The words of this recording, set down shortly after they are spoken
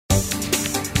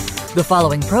The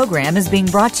following program is being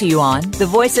brought to you on the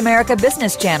Voice America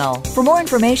Business Channel. For more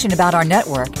information about our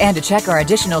network and to check our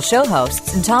additional show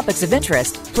hosts and topics of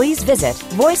interest, please visit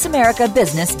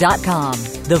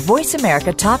voiceamericabusiness.com. The Voice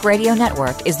America Talk Radio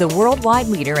Network is the worldwide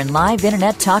leader in live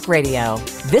Internet talk radio.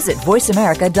 Visit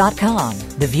voiceamerica.com.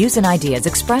 The views and ideas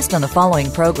expressed on the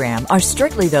following program are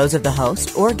strictly those of the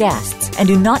host or guests and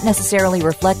do not necessarily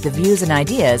reflect the views and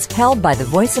ideas held by the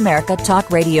Voice America Talk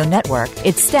Radio Network,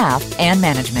 its staff, and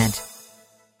management.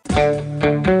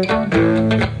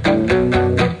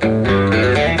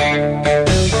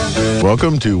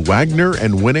 Welcome to Wagner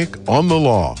and Winnick on the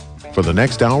Law. For the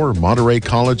next hour, Monterey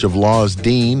College of Law's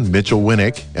Dean Mitchell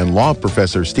Winnick and law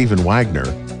professor Stephen Wagner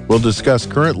will discuss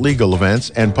current legal events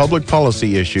and public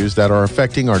policy issues that are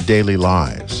affecting our daily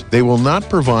lives. They will not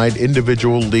provide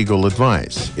individual legal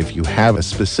advice. If you have a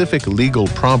specific legal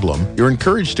problem, you're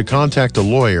encouraged to contact a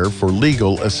lawyer for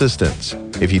legal assistance.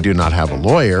 If you do not have a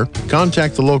lawyer,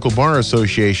 contact the local bar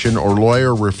association or lawyer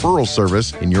referral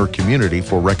service in your community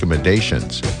for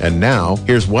recommendations. And now,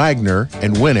 here's Wagner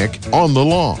and Winnick on the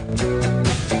Law.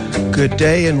 Good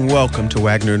day and welcome to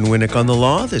Wagner and Winnick on the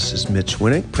Law. This is Mitch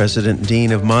Winnick, President and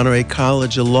Dean of Monterey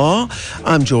College of Law.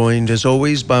 I'm joined, as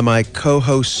always, by my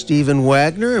co-host, Stephen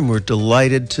Wagner, and we're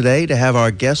delighted today to have our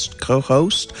guest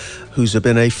co-host, who's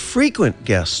been a frequent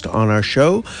guest on our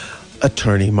show,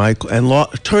 attorney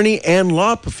and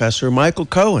law professor Michael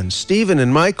Cohen. Stephen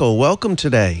and Michael, welcome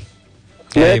today.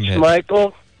 Mitch,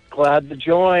 Michael, glad to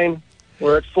join.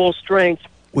 We're at full strength.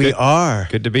 We are.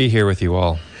 Good to be here with you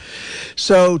all.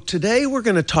 So today we're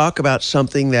going to talk about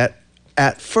something that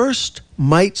at first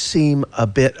might seem a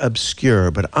bit obscure,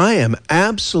 but I am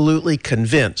absolutely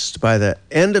convinced by the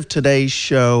end of today's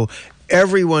show,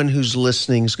 everyone who's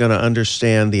listening is going to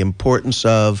understand the importance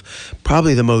of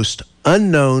probably the most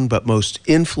unknown but most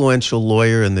influential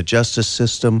lawyer in the justice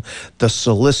system, the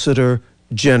Solicitor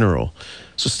General.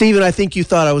 So, Stephen, I think you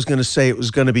thought I was going to say it was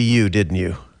going to be you, didn't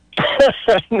you?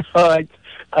 No,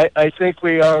 I think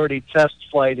we already test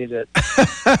flighted it.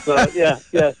 So,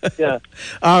 yeah.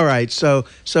 All right. So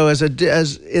as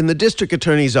in the district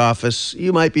attorney's office,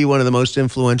 you might be one of the most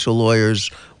influential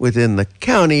lawyers within the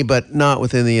county, but not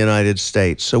within the United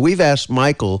States. So we've asked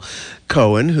Michael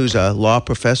Cohen, who's a law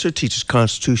professor, teaches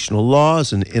constitutional law,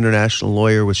 is an international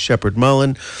lawyer with Sheppard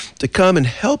Mullin, to come and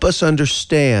help us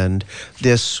understand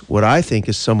this, what I think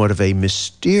is somewhat of a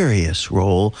mysterious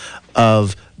role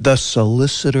of the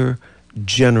Solicitor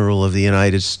General of the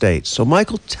United States. So,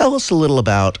 Michael, tell us a little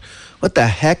about what the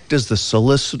heck does the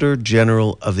Solicitor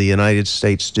General of the United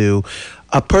States do?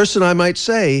 A person, I might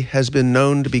say, has been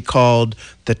known to be called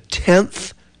the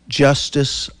 10th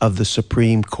Justice of the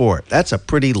Supreme Court. That's a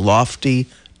pretty lofty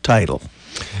title.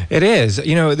 It is.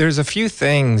 You know, there's a few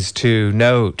things to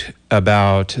note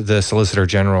about the Solicitor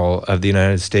General of the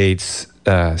United States,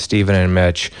 Stephen and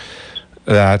Mitch,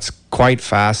 that's quite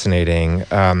fascinating.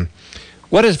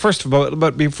 What is, first of all,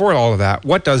 but before all of that,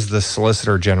 what does the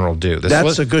Solicitor General do?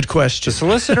 That's a good question. The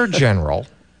Solicitor General,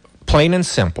 plain and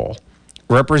simple,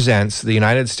 represents the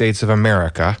United States of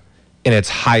America in its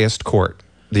highest court,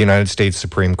 the United States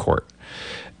Supreme Court.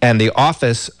 And the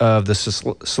office of the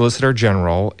Solicitor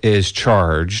General is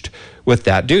charged with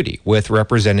that duty, with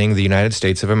representing the United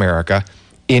States of America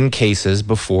in cases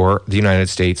before the United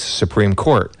States Supreme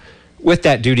Court. With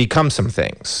that duty comes some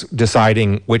things,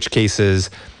 deciding which cases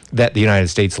that the United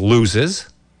States loses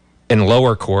in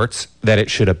lower courts that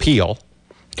it should appeal.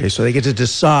 Okay, so they get to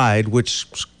decide which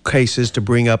cases to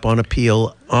bring up on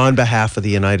appeal on behalf of the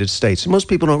United States. And most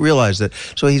people don't realize that.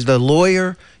 So he's the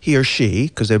lawyer, he or she,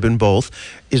 because they've been both,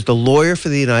 is the lawyer for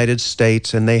the United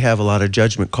States, and they have a lot of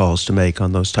judgment calls to make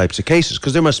on those types of cases,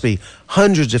 because there must be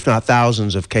hundreds, if not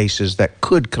thousands, of cases that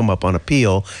could come up on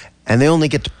appeal, and they only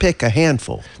get to pick a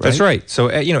handful, right? That's right. So,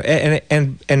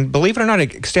 and believe it or not,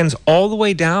 it extends all the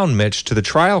way down, Mitch, to the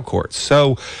trial courts.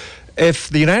 So if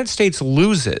the United States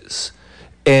loses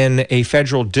in a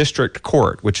federal district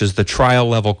court, which is the trial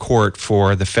level court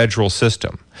for the federal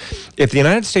system, if the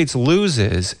United States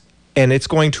loses and it's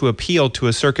going to appeal to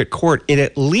a circuit court, it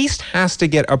at least has to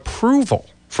get approval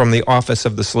from the office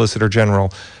of the Solicitor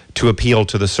General to appeal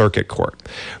to the circuit court.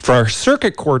 For our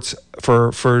circuit courts,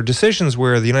 for decisions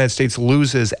where the United States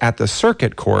loses at the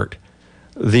circuit court,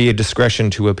 the discretion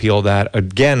to appeal that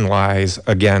again lies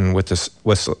with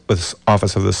the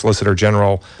office of the Solicitor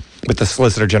General, but the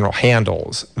Solicitor General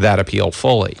handles that appeal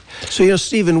fully. So,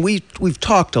 Stephen, we've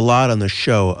talked a lot on the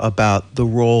show about the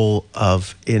role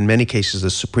of, in many cases, the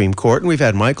Supreme Court, and we've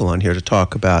had Michael on here to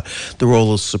talk about the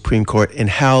role of the Supreme Court and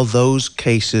how those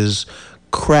cases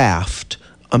craft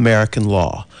American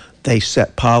law. They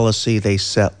set policy, they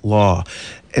set law.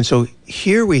 And so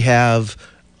here we have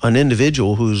an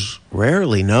individual who's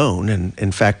rarely known, and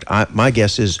in fact, my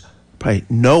guess is probably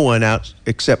no one out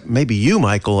except maybe you,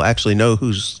 Michael, actually know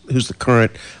who's the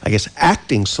current, I guess,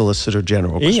 acting Solicitor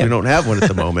General, because we don't have one at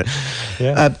the moment.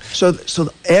 So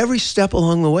every step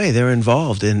along the way, they're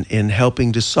involved in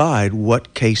helping decide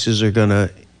what cases are going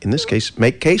to, in this case,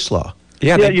 make case law.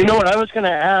 Yeah, you know what I was going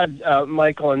to add,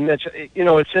 Michael and Mitch,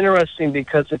 it's interesting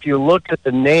because if you look at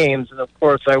the names, and of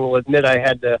course I will admit I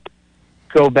had to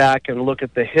go back and look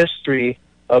at the history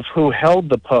of who held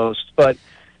the post, but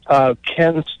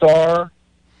Ken Starr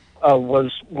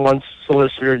was once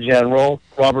Solicitor General.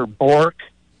 Robert Bork.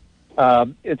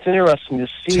 It's interesting to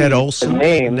see Ted Olson, the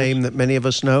names. A name that many of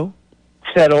us know.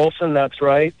 Ted Olson, that's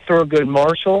right. Thurgood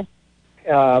Marshall.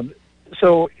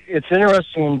 So it's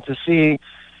interesting to see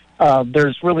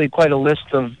there's really quite a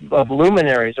list of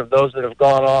luminaries, of those that have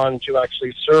gone on to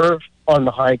actually serve on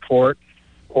the High Court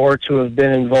or to have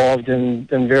been involved in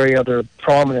very other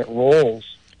prominent roles.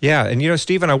 Yeah, and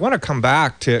Stephen, I want to come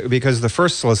back to, because the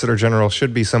first Solicitor General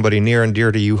should be somebody near and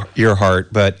dear to your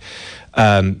heart, but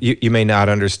you may not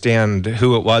understand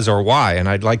who it was or why, and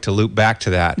I'd like to loop back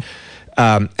to that.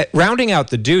 Rounding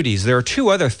out the duties, there are two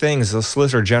other things the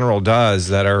Solicitor General does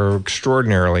that are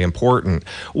extraordinarily important.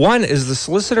 One is the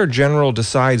Solicitor General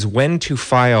decides when to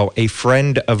file a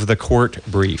friend of the court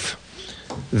brief.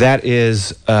 That is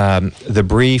the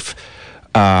brief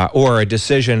or a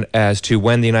decision as to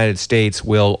when the United States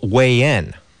will weigh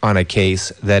in on a case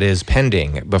that is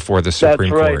pending before the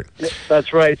Supreme Court.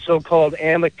 That's right, so-called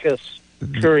amicus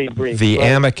curiae brief. The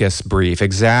amicus brief,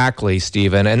 exactly,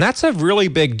 Stephen. And that's a really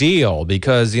big deal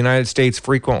because the United States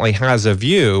frequently has a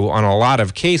view on a lot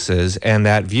of cases, and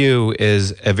that view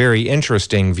is a very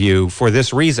interesting view for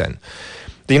this reason.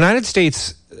 The United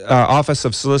States Office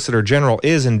of Solicitor General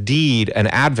is indeed an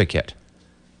advocate,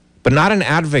 but not an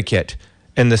advocate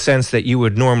in the sense that you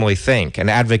would normally think, an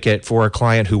advocate for a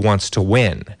client who wants to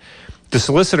win. The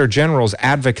Solicitor General's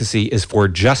advocacy is for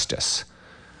justice.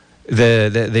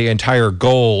 The entire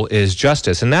goal is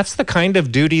justice, and that's the kind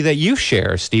of duty that you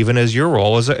share, Stephen, as your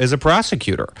role as a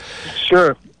prosecutor.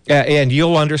 Sure. And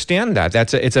you'll understand that.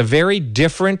 It's a very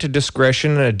different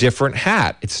discretion and a different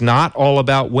hat. It's not all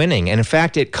about winning. And in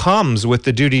fact, it comes with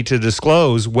the duty to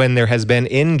disclose when there has been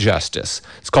injustice.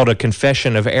 It's called a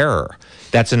confession of error.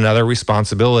 That's another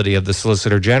responsibility of the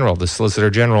Solicitor General. The Solicitor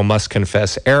General must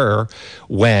confess error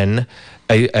when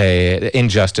a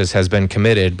injustice has been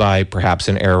committed by perhaps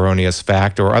an erroneous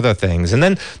fact or other things. And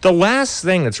then the last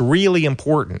thing that's really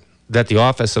important that the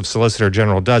Office of Solicitor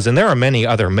General does, and there are many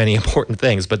important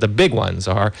things, but the big ones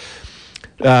are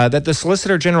that the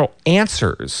Solicitor General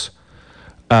answers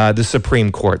the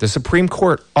Supreme Court. The Supreme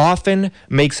Court often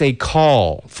makes a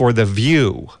call for the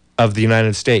view of the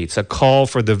United States, a call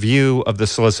for the view of the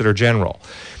Solicitor General.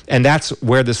 And that's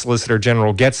where the Solicitor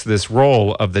General gets this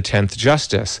role of the 10th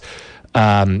Justice.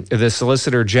 The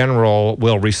Solicitor General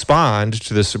will respond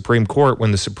to the Supreme Court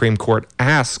when the Supreme Court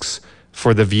asks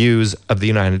for the views of the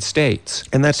United States.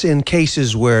 And that's in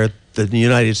cases where the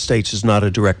United States is not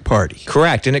a direct party.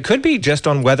 Correct. And it could be just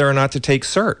on whether or not to take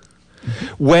cert.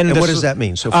 And what does that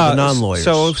mean? So for the non-lawyers?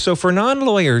 So for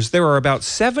non-lawyers, there are about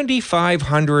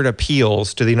 7,500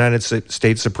 appeals to the United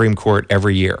States Supreme Court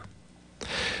every year.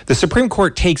 The Supreme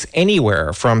Court takes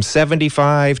anywhere from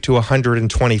 75 to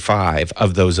 125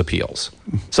 of those appeals.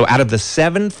 So out of the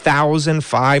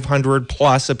 7,500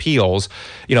 plus appeals,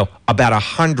 about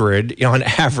 100, on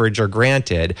average, are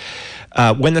granted.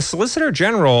 When the Solicitor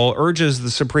General urges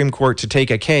the Supreme Court to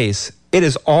take a case, it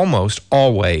is almost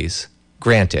always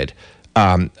granted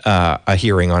a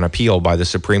hearing on appeal by the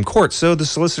Supreme Court. So the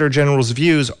Solicitor General's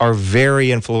views are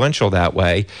very influential that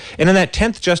way. And in that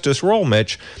 10th Justice role,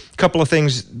 Mitch, a couple of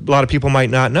things a lot of people might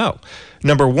not know.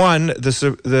 Number one,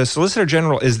 the Solicitor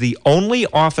General is the only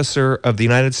officer of the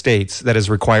United States that is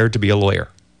required to be a lawyer.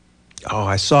 Oh,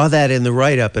 I saw that in the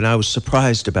write-up, and I was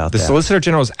surprised about that. The Solicitor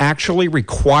General is actually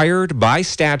required by the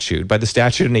statute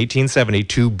in 1870,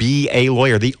 to be a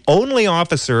lawyer, the only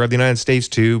officer of the United States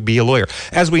to be a lawyer.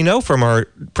 As we know from our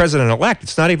president-elect,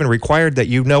 it's not even required that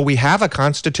we have a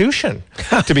constitution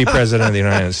to be president of the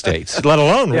United States, let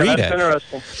alone read it.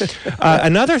 Interesting.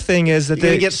 Another thing is that You're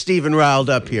going to get Stephen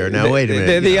riled up here. Now, wait a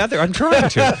minute. I'm trying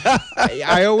to.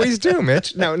 I always do,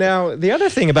 Mitch. Now, the other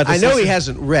thing about this... I know he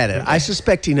hasn't read it. I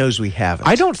suspect he knows we haven't.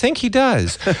 I don't think he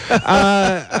does.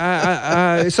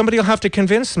 Somebody will have to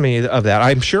convince me of that.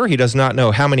 I'm sure he does not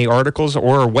know how many articles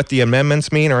or what the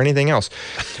amendments mean or anything else.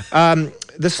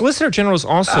 The Solicitor General is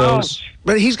also... Ouch.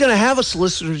 But he's going to have a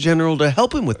Solicitor General to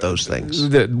help him with those things.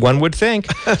 One would think.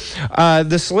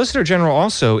 The Solicitor General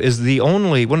also is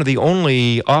one of the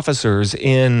only officers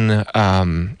in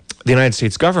the United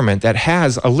States government that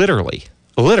has literally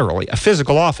a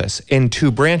physical office in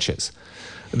two branches.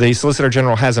 The Solicitor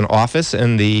General has an office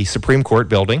in the Supreme Court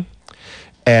building,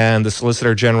 and the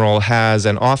Solicitor General has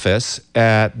an office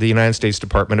at the United States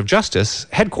Department of Justice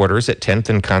headquarters at 10th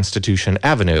and Constitution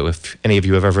Avenue. If any of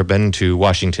you have ever been to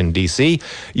Washington, D.C.,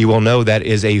 you will know that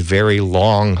is a very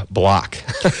long block.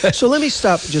 So let me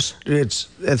stop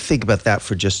think about that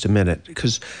for just a minute,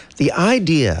 because the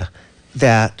idea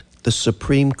that the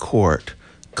Supreme Court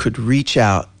could reach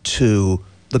out to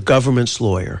the government's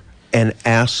lawyer and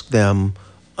ask them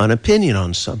an opinion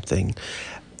on something,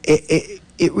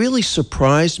 it really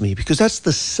surprised me, because that's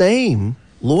the same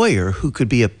lawyer who could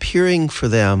be appearing for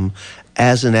them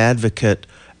as an advocate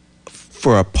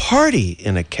for a party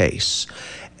in a case.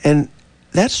 And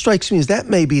that strikes me as that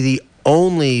may be the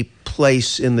only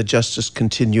place in the justice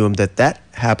continuum that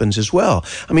happens as well.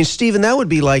 I mean, Stephen, that would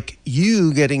be like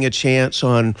you getting a chance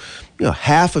on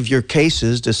half of your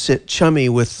cases to sit chummy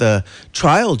with the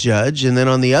trial judge, and then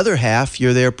on the other half,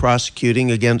 you're there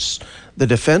prosecuting against the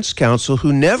defense counsel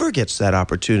who never gets that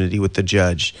opportunity with the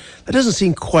judge. That doesn't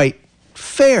seem quite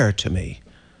fair to me.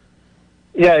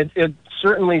 Yeah, it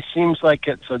certainly seems like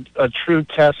it's a true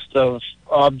test of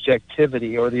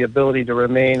objectivity, or the ability to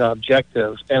remain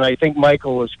objective. And I think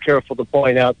Michael was careful to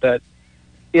point out that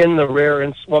in the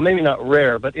maybe not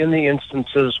rare, but in the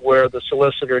instances where the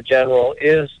Solicitor General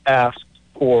is asked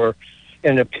for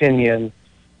an opinion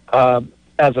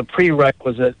as a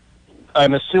prerequisite,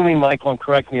 I'm assuming, Michael, and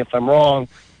correct me if I'm wrong,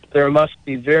 there must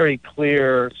be very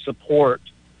clear support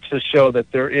to show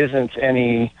that there isn't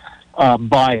any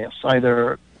bias,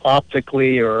 either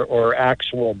optically or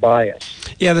actual bias.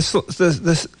 Yeah, this,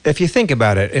 if you think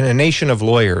about it, in a nation of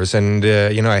lawyers, and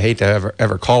I hate to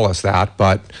ever call us that,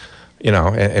 but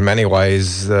in many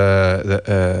ways,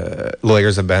 the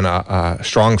lawyers have been a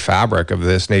strong fabric of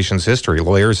this nation's history.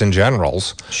 Lawyers and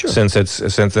generals, sure, since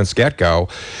its get-go.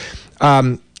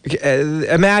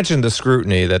 Imagine the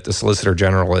scrutiny that the Solicitor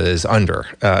General is under.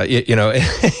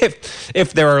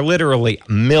 If there are literally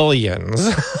millions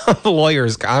of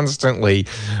lawyers constantly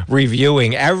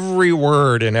reviewing every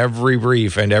word in every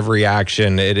brief and every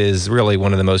action, it is really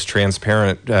one of the most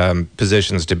transparent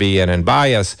positions to be in. And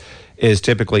bias is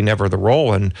typically never the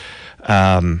role. And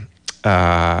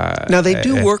now they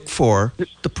do work for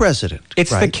the president.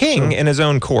 It's right? the king in his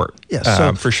own court. Yes,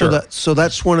 for sure. So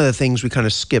that's one of the things we kind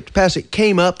of skipped past. It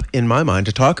came up in my mind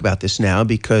to talk about this now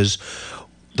because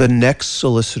the next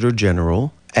Solicitor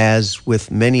General, as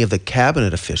with many of the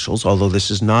cabinet officials, although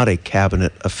this is not a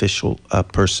cabinet official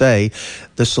per se,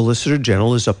 the Solicitor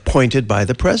General is appointed by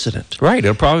the president. Right.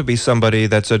 It'll probably be somebody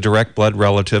that's a direct blood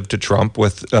relative to Trump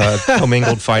with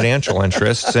commingled financial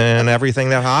interests and everything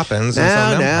that happens.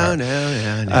 No.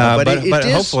 But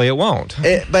hopefully it won't.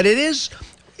 But it is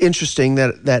interesting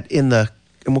that in the,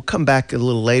 and we'll come back a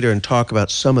little later and talk about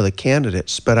some of the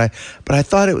candidates, but I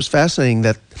thought it was fascinating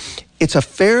that it's a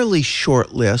fairly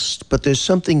short list, but there's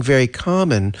something very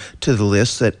common to the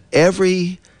list, that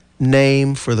every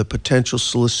name for the potential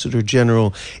Solicitor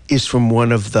General is from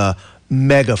one of the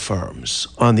mega firms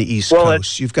on the East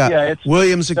Coast. You've got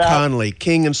Williams and Connolly,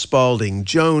 King and Spalding,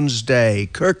 Jones Day,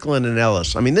 Kirkland and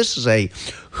Ellis. I mean, this is a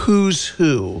who's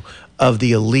who of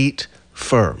the elite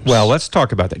firms. Well, let's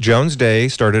talk about that. Jones Day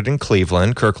started in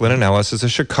Cleveland. Kirkland and Ellis is a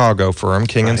Chicago firm.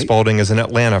 King and Spalding is an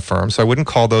Atlanta firm. So I wouldn't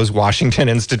call those Washington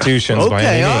institutions by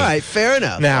any means. Okay, all right, fair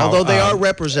enough. Now, although they are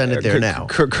represented there now.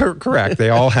 Correct.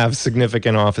 They all have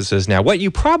significant offices now. What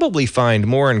you probably find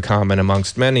more in common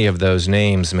amongst many of those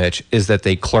names, Mitch, is that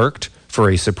they clerked for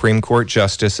a Supreme Court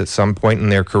justice at some point in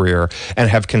their career and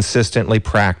have consistently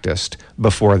practiced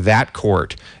before that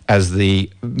court as the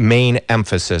main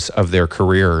emphasis of their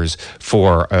careers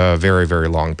for a very, very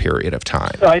long period of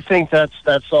time. I think that's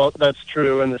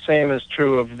true, and the same is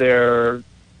true of their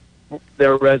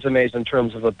resumes in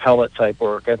terms of appellate type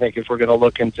work. I think if we're going to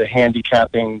look into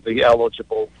handicapping the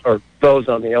eligible, or those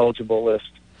on the eligible list,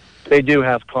 they do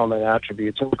have common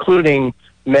attributes, including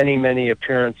many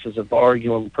appearances of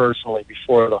arguing personally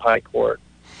before the high court.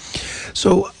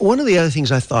 So one of the other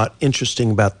things I thought interesting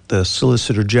about the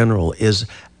Solicitor General is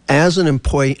as an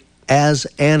appointee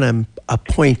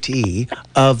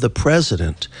of the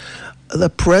president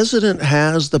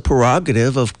has the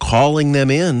prerogative of calling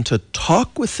them in to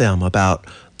talk with them about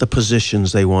the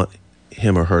positions they want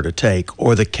him or her to take,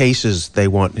 or the cases they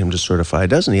want him to certify,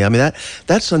 doesn't he? I mean,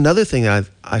 that's another thing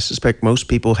I suspect most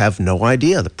people have no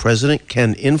idea. The president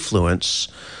can influence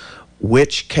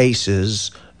which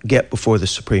cases get before the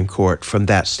Supreme Court from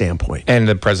that standpoint. And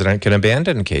the president can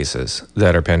abandon cases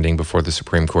that are pending before the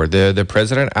Supreme Court. The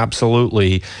president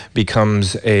absolutely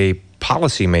becomes a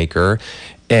policymaker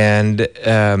And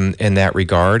in that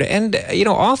regard. And,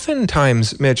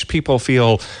 oftentimes, Mitch, people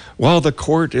feel, well, the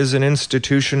court is an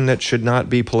institution that should not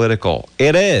be political.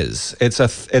 It is. It's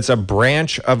a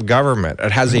branch of government.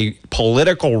 It has a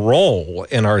political role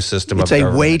in our system of government.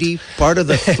 It's a weighty part of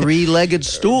the three-legged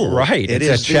stool. Right. It's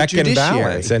a check and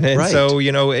balance. And right. So,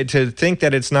 to think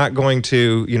that it's not going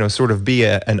to, sort of be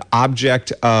an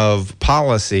object of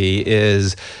policy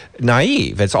is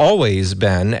naive. It's always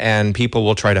been, and people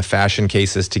will try to fashion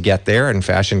cases to get there and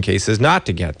fashion cases not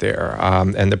to get there.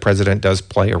 And the president does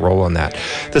play a role in that.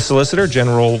 The Solicitor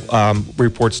General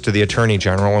reports to the Attorney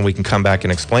General, and we can come back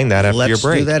and explain that after your break.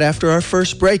 Let's do that after our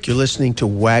first break. You're listening to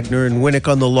Wagner and Winnick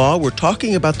on the Law. We're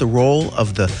talking about the role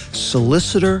of the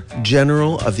Solicitor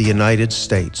General of the United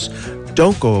States.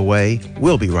 Don't go away.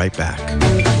 We'll be right back.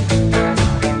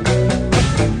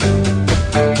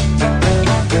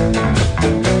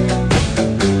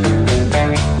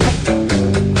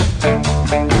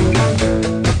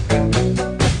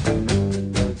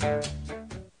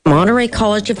 Monterey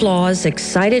College of Law is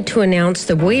excited to announce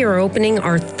that we are opening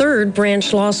our third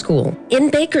branch law school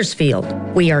in Bakersfield.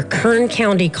 We are Kern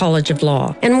County College of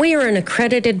Law, and we are an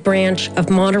accredited branch of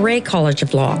Monterey College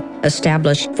of Law,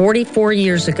 established 44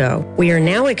 years ago. We are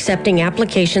now accepting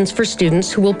applications for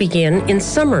students who will begin in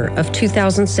summer of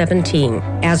 2017.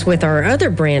 As with our other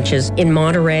branches in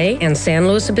Monterey and San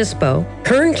Luis Obispo,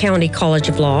 Kern County College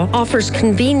of Law offers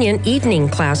convenient evening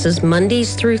classes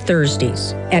Mondays through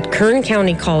Thursdays. At Kern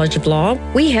County College of Law,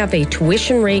 we have a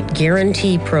tuition rate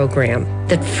guarantee program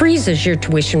that freezes your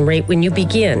tuition rate when you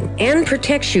begin and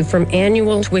protects you from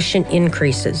annual tuition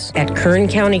increases. At Kern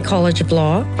County College of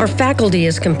Law, our faculty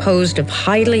is composed of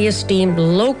highly esteemed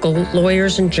local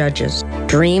lawyers and judges.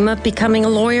 Dream of becoming a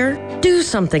lawyer? Do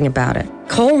something about it.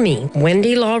 Call me,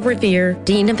 Wendy Law Revere,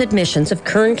 Dean of Admissions of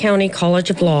Kern County College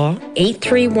of Law,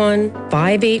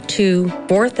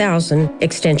 831-582-4000,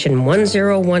 extension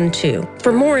 1012.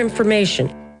 For more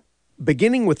information.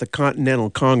 Beginning with the Continental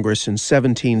Congress in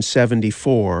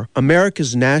 1774,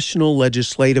 America's national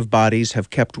legislative bodies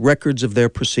have kept records of their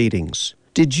proceedings.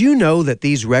 Did you know that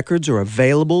these records are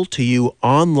available to you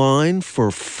online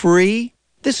for free?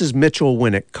 This is Mitchell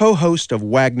Winnick, co-host of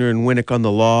Wagner and Winnick on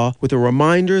the Law, with a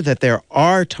reminder that there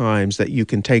are times that you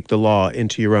can take the law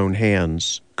into your own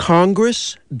hands.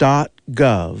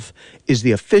 Congress.gov is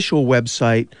the official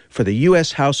website for the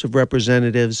U.S. House of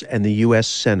Representatives and the U.S.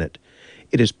 Senate.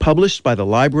 It is published by the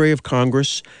Library of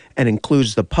Congress and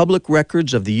includes the public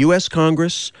records of the U.S.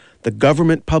 Congress, the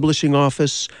Government Publishing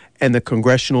Office, and the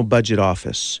Congressional Budget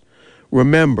Office.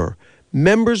 Remember,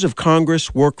 members of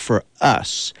Congress work for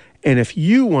us, and if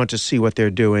you want to see what they're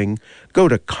doing, go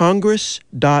to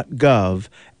congress.gov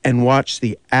and watch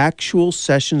the actual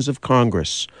sessions of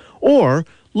Congress, or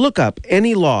look up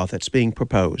any law that's being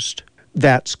proposed.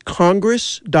 That's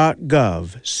congress.gov,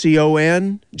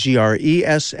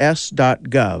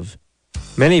 congress.gov.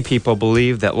 Many people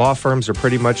believe that law firms are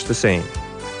pretty much the same.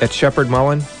 At Sheppard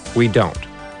Mullin, we don't.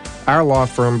 Our law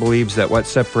firm believes that what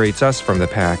separates us from the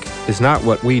pack is not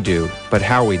what we do, but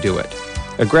how we do it.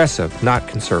 Aggressive, not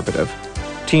conservative.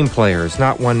 Team players,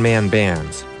 not one-man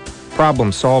bands.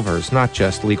 Problem solvers, not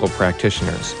just legal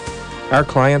practitioners. Our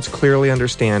clients clearly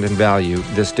understand and value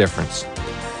this difference.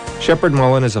 Sheppard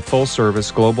Mullin is a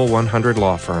full-service Global 100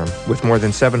 law firm with more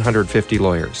than 750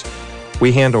 lawyers.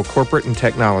 We handle corporate and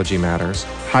technology matters,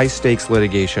 high-stakes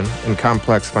litigation, and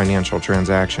complex financial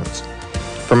transactions.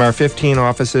 From our 15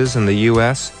 offices in the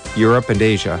U.S., Europe, and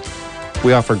Asia,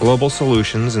 we offer global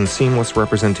solutions and seamless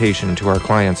representation to our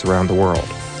clients around the world.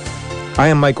 I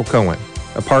am Michael Cohen,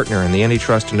 a partner in the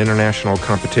Antitrust and International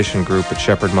Competition Group at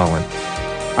Sheppard Mullin.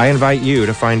 I invite you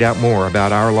to find out more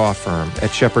about our law firm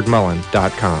at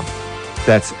sheppardmullin.com.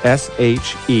 That's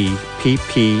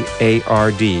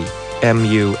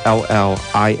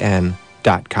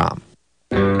SheppardMullin.com.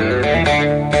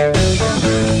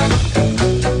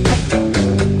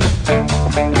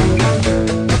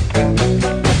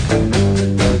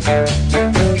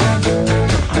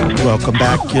 Welcome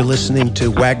back. You're listening to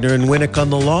Wagner and Winnick on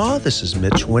the Law. This is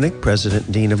Mitch Winnick, President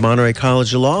and Dean of Monterey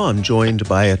College of Law. I'm joined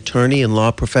by attorney and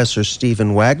law professor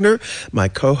Stephen Wagner, my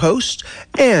co-host,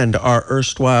 and our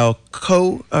erstwhile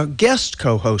guest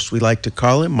co-host, we like to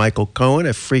call him, Michael Cohen,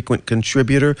 a frequent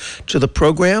contributor to the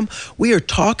program. We are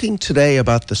talking today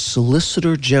about the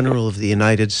Solicitor General of the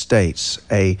United States,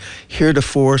 a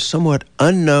heretofore somewhat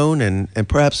unknown and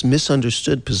perhaps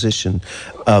misunderstood position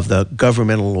of the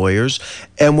governmental lawyers.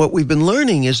 And what we've been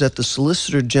learning is that the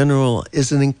Solicitor General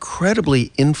is an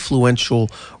incredibly influential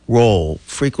role,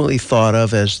 frequently thought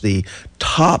of as the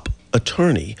top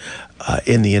attorney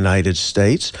in the United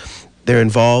States. They're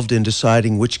involved in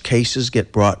deciding which cases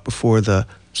get brought before the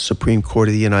Supreme Court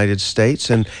of the United States.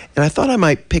 And I thought I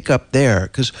might pick up there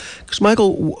because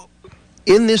Michael,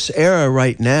 in this era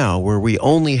right now where we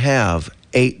only have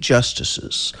 8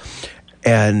 justices,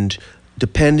 and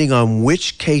depending on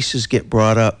which cases get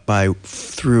brought up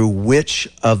through which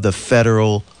of the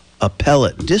federal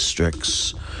appellate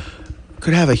districts,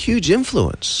 could have a huge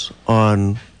influence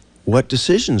on what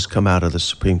decisions come out of the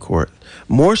Supreme Court.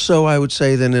 More so, I would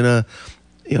say, than in a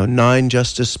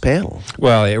 9-justice panel.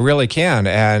 Well, it really can.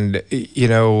 And,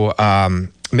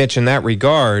 Mitch, in that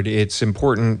regard, it's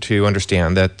important to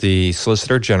understand that the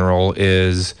Solicitor General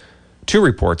is 2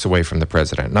 reports away from the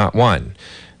president, not 1.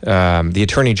 The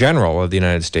Attorney General of the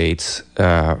United States,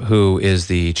 who is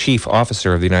the chief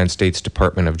officer of the United States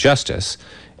Department of Justice,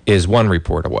 is 1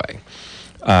 report away.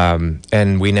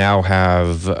 And we now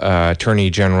have Attorney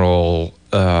General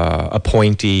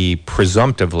appointee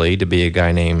presumptively to be a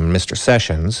guy named Mr.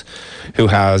 Sessions, who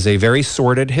has a very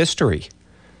sordid history.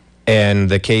 And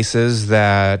the cases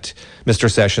that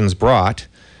Mr. Sessions brought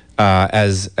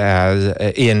as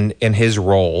in his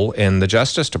role in the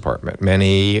Justice Department,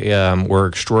 many were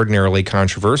extraordinarily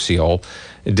controversial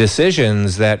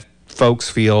decisions that folks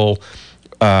feel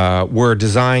were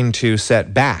designed to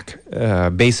set back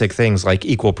basic things like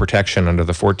equal protection under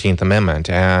the 14th Amendment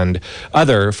and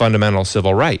other fundamental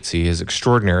civil rights. He is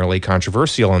extraordinarily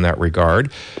controversial in that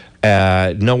regard.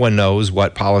 No one knows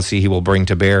what policy he will bring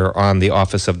to bear on the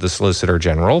office of the Solicitor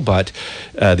General, but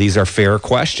these are fair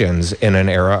questions in an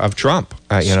era of Trump.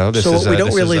 What we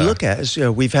don't really look at is,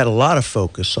 we've had a lot of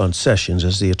focus on Sessions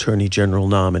as the Attorney General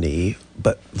nominee,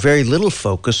 but very little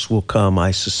focus will come,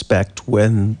 I suspect,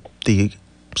 when the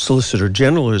Solicitor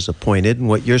General is appointed. And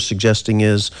what you're suggesting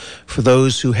is, for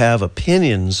those who have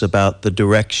opinions about the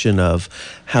direction of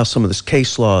how some of this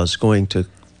case law is going to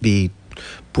be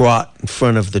brought in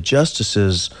front of the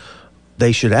justices,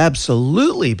 they should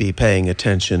absolutely be paying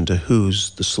attention to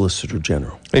who's the Solicitor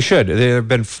General. They should. There have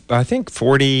been, I think,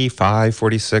 45,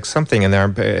 46, something in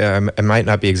there. It might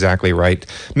not be exactly right.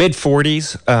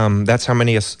 Mid-40s, that's how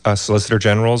many Solicitor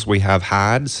Generals we have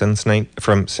had since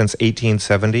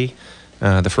 1870,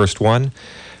 the first one.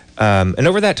 And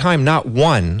over that time, not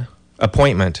one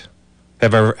appointment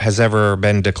has ever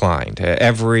been declined.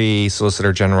 Every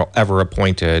Solicitor General ever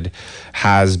appointed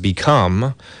has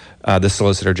become the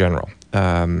Solicitor General.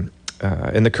 In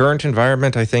the current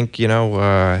environment, I think,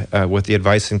 with the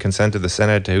advice and consent of the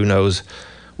Senate, who knows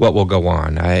what will go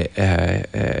on.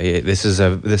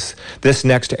 This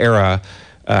next era,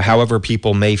 however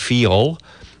people may feel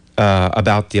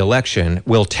about the election,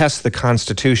 will test the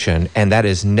Constitution, and that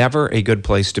is never a good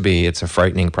place to be. It's a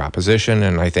frightening proposition,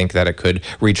 and I think that it could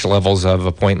reach levels of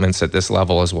appointments at this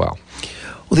level as well.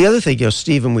 Well, the other thing,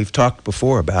 Stephen, we've talked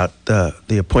before about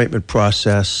the appointment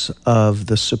process of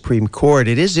the Supreme Court.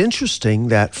 It is interesting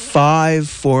that 5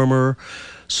 former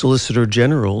Solicitor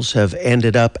Generals have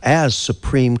ended up as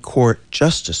Supreme Court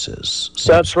justices.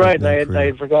 That's right, and I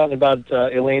had forgotten about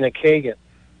Elena Kagan.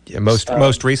 Yeah,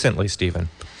 most recently, Stephen.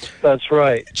 That's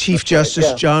right. Chief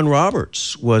Justice John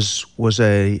Roberts was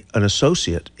an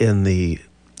associate in the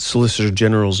Solicitor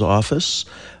General's office.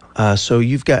 So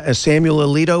you've got Samuel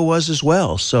Alito was as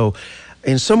well. So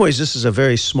in some ways, this is a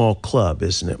very small club,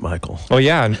 isn't it, Michael? Oh,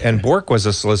 yeah. And Bork was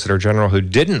a Solicitor General who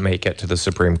didn't make it to the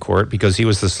Supreme Court because he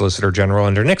was the Solicitor General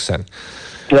under Nixon.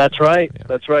 That's right. Yeah.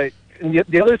 That's right. And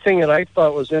the other thing that I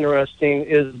thought was interesting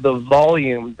is the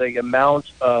volume, the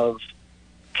amount of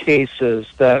cases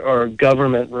that are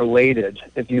government related.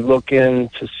 If you look in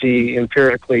to see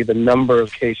empirically the number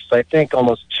of cases, I think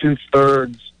almost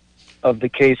 2/3 of the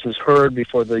cases heard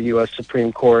before the U.S.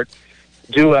 Supreme Court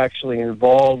do actually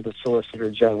involve the Solicitor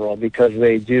General because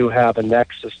they do have a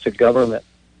nexus to government.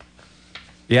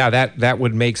 Yeah, that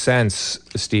would make sense,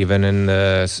 Stephen. And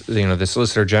the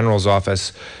Solicitor General's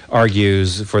office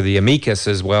argues for the amicus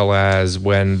as well as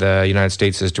when the United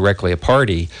States is directly a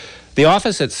party. The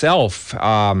office itself,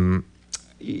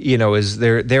 is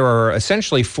there are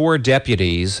essentially 4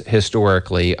 deputies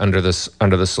historically under the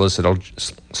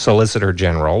Solicitor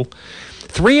General.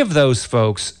 3 of those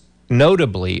folks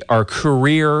notably are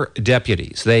career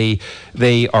deputies. They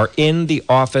are in the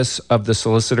office of the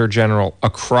Solicitor General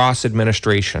across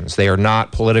administrations. They are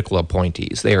not political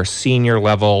appointees. They are senior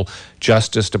level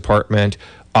Justice Department,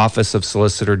 Office of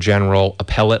Solicitor General,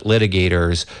 appellate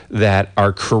litigators that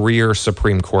are career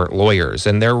Supreme Court lawyers.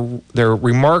 And they're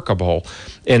remarkable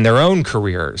in their own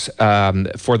careers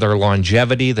for their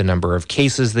longevity, the number of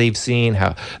cases they've seen,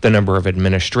 the number of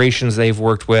administrations they've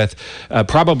worked with.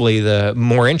 Probably the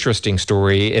more interesting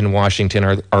story in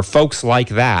Washington are folks like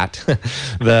that,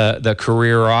 the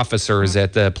career officers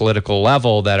at the political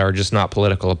level that are just not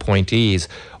political appointees,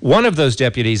 One of those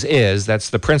deputies that's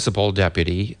the principal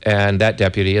deputy, and that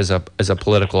deputy is a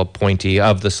political appointee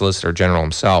of the Solicitor General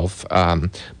himself,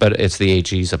 but it's the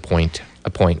AG's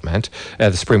appointment,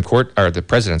 the Supreme Court, or the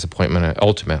President's appointment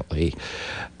ultimately.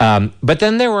 But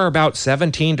then there were about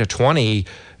 17 to 20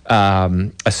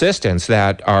 assistants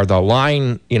that are the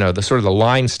line, the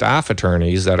line staff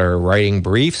attorneys that are writing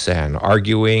briefs and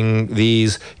arguing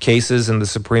these cases in the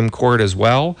Supreme Court as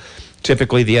well.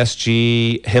 Typically, the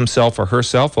SG himself or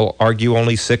herself will argue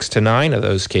only 6 to 9 of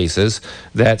those cases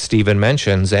that Stephen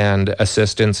mentions, and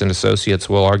assistants and associates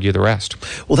will argue the rest.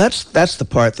 Well, that's the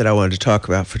part that I wanted to talk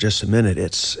about for just a minute.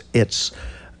 There's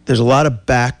a lot of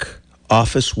back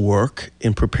office work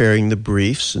in preparing the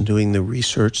briefs and doing the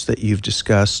research that you've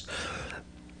discussed.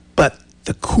 But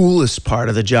the coolest part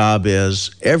of the job is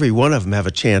every one of them have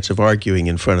a chance of arguing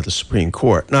in front of the Supreme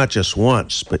Court, not just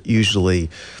once, but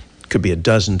usually could be a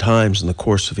dozen times in the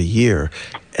course of a year.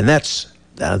 And that's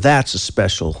a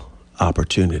special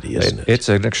opportunity, isn't it? It's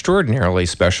an extraordinarily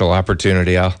special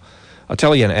opportunity. I'll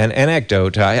tell you an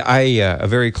anecdote. A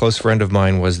very close friend of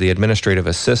mine was the administrative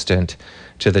assistant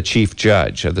to the chief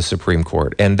judge of the Supreme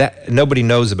Court, and that nobody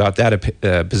knows about that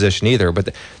position either.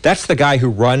 But that's the guy who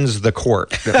runs the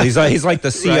court. He's like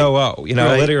the COO.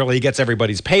 Right. Literally gets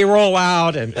everybody's payroll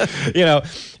out, and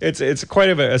it's quite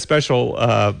a special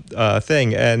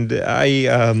thing. And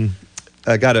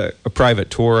I got a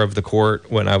private tour of the court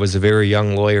when I was a very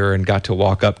young lawyer and got to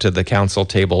walk up to the counsel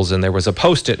tables, and there was a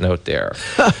Post-it note there.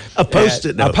 A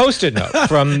Post-it note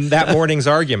from that morning's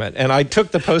argument. And I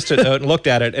took the Post-it note and looked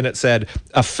at it, and it said,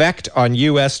 "Effect on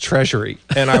U.S. Treasury."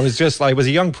 And I was a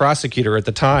young prosecutor at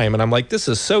the time, and I'm like, this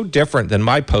is so different than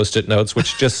my Post-it notes,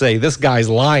 which just say, "This guy's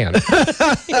lying."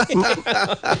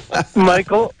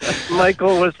 Michael,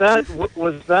 was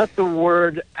that the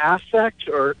word affect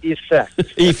or effect?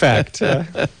 Effect.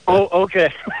 Oh,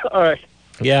 okay. All right.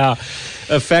 Yeah,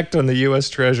 effect on the U.S.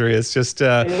 Treasury is just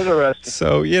interesting.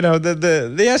 So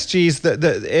the SGs.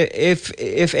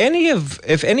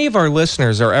 If any of our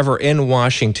listeners are ever in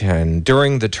Washington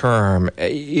during the term,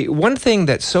 one thing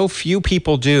that so few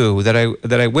people do that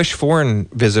I wish foreign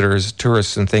visitors,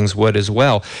 tourists, and things would as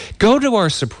well, go to our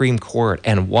Supreme Court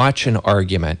and watch an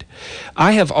argument.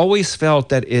 I have always felt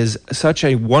that is such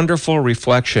a wonderful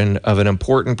reflection of an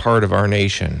important part of our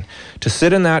nation, to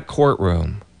sit in that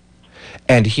courtroom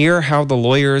and hear how the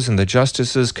lawyers and the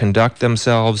justices conduct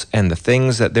themselves, and the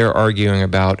things that they're arguing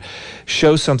about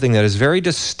show something that is very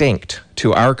distinct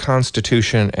to our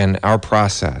Constitution and our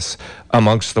process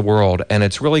amongst the world, and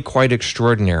it's really quite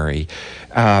extraordinary.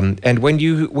 And when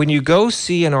you go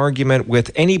see an argument with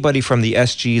anybody from the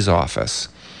SG's office,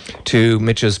 to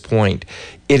Mitch's point,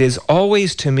 it is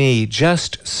always, to me,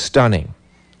 just stunning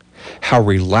how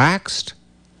relaxed,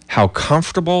 how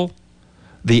comfortable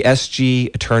the SG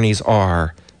attorneys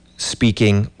are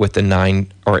speaking with the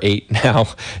 9 or 8 now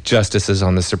justices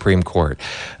on the Supreme Court.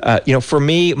 For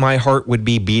me, my heart would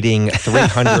be beating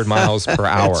 300 miles per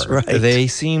hour. That's right. They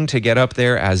seem to get up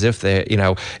there as if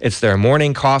it's their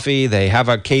morning coffee. They have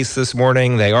a case this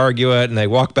morning, they argue it, and they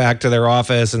walk back to their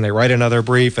office and they write another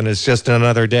brief, and it's just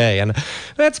another day. And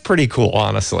that's pretty cool,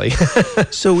 honestly.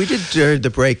 So we did, during the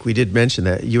break, we did mention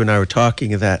that you and I were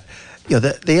talking that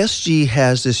the SG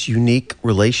has this unique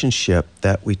relationship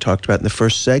that we talked about in the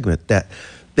first segment, that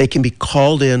they can be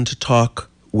called in to talk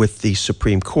with the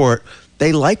Supreme Court.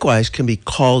 They likewise can be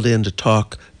called in to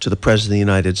talk to the President of the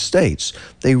United States.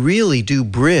 They really do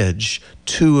bridge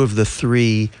 2 of the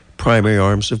 3 primary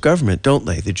arms of government, don't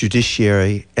they? The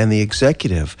judiciary and the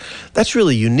executive. That's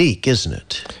really unique, isn't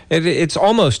it? It's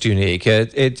almost unique.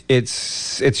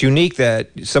 It's unique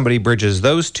that somebody bridges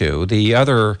those 2. The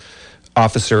other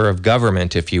officer of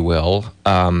government, if you will,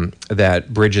 that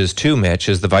bridges to Mitch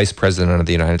is the Vice President of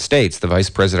the United States. The Vice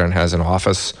President has an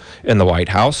office in the White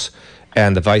House,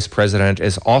 and the Vice President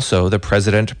is also the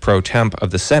President pro temp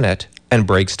of the Senate and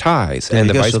breaks ties.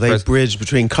 So they bridge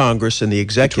between Congress and the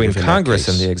executive. Between Congress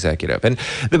and the executive.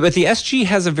 But the SG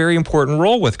has a very important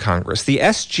role with Congress. The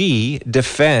SG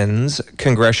defends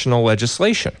congressional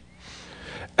legislation,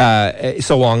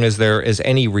 so long as there is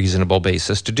any reasonable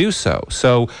basis to do so.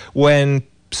 So when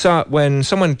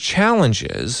someone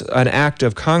challenges an act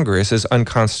of Congress as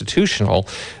unconstitutional,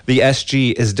 the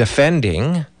SG is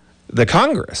defending the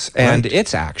Congress and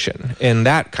its action in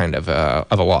that kind of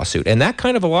a lawsuit. And that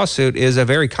kind of a lawsuit is a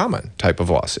very common type of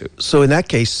lawsuit. So in that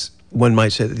case, one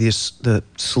might say that the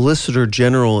Solicitor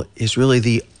General is really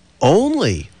the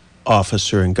only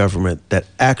officer in government that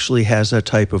actually has that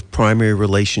type of primary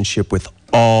relationship with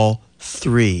all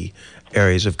 3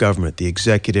 areas of government: the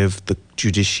executive, the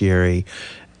judiciary,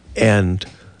 and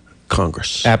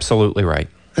Congress. Absolutely right.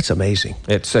 That's amazing.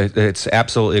 It's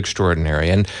absolutely extraordinary.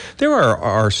 And there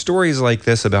are stories like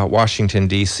this about Washington,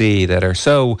 D.C. that are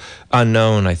so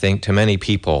unknown, I think, to many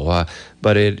people.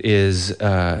 But it is,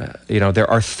 there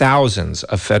are thousands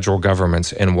of federal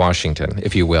governments in Washington,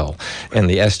 if you will. And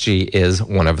the SG is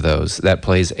one of those that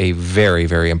plays a very,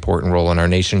 very important role in our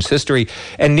nation's history.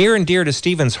 And near and dear to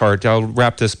Stephen's heart, I'll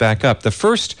wrap this back up. The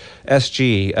first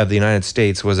SG of the United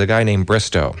States was a guy named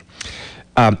Bristow.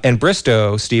 And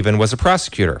Bristow, Stephen, was a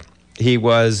prosecutor. He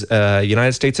was a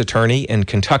United States attorney in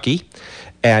Kentucky,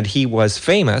 and he was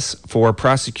famous for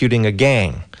prosecuting a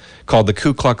gang called the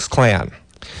Ku Klux Klan.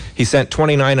 He sent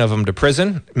 29 of them to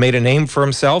prison, made a name for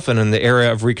himself, and in the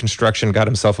era of Reconstruction got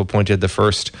himself appointed the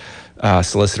first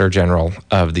Solicitor General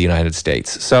of the United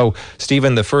States. So,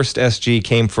 Stephen, the first SG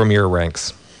came from your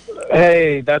ranks.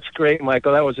 Hey, that's great,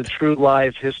 Michael. That was a true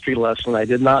live history lesson. I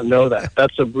did not know that.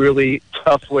 That's a really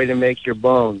tough way to make your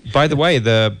bones. By the way,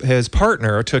 his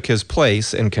partner took his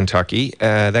place in Kentucky.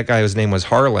 That guy, whose name was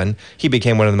Harlan, he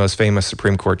became one of the most famous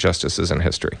Supreme Court justices in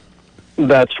history.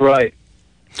 That's right.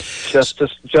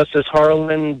 Justice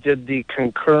Harlan did the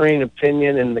concurring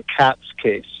opinion in the Katz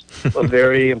case, a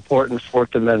very important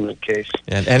Fourth Amendment case.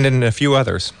 And in a few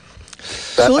others.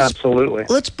 Absolutely.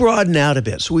 Let's broaden out a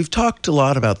bit. So we've talked a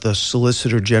lot about the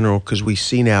Solicitor General because we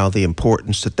see now the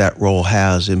importance that role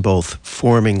has in both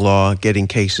forming law, getting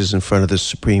cases in front of the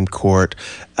Supreme Court,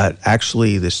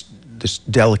 actually this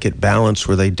delicate balance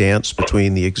where they dance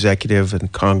between the executive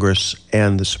and Congress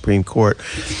and the Supreme Court.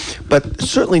 But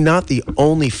certainly not the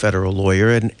only federal lawyer.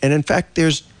 And in fact,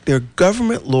 there are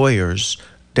government lawyers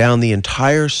down the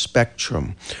entire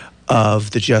spectrum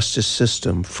of the justice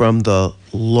system, from the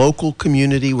local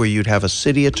community where you'd have a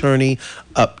city attorney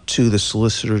up to the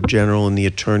Solicitor General and the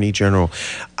Attorney General.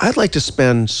 I'd like to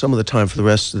spend some of the time for the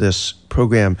rest of this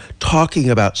program talking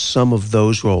about some of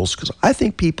those roles, because I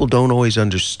think people don't always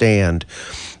understand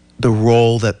the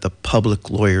role that the public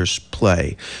lawyers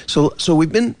play. So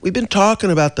we've been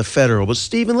talking about the federal, but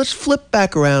Stephen, let's flip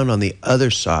back around on the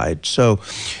other side. So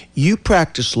you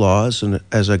practice law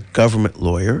as a government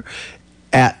lawyer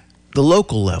at the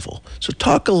local level. So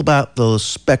talk about the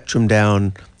spectrum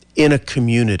down in a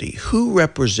community. Who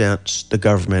represents the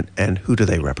government and who do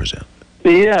they represent?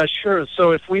 Yeah, sure.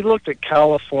 So if we looked at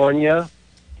California,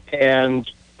 and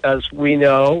as we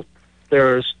know,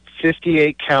 there's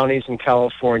 58 counties in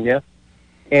California,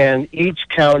 and each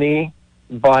county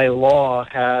by law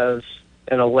has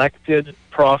an elected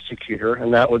prosecutor,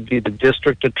 and that would be the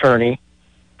district attorney,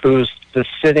 who's the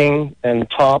sitting and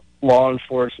top law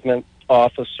enforcement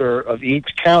officer of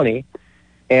each county.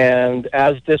 And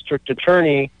as district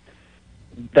attorney,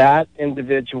 that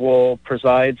individual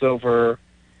presides over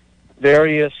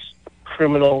various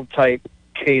criminal type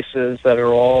cases that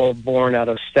are all born out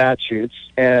of statutes,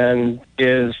 and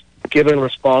is given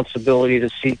responsibility to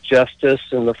seek justice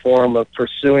in the form of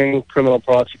pursuing criminal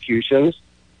prosecutions,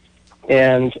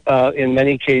 and in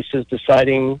many cases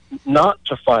deciding not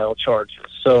to file charges.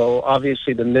 So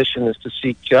obviously the mission is to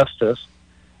seek justice.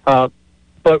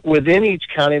 But within each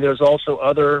county, there's also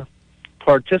other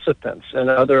participants and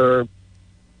other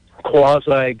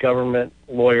quasi-government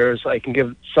lawyers. I can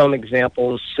give some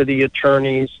examples: city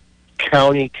attorneys,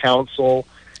 county counsel.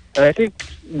 And I think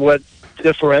what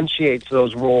differentiates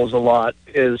those roles a lot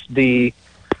is the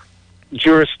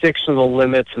jurisdictional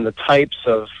limits and the types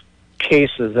of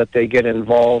cases that they get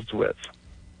involved with.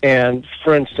 And,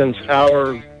 for instance,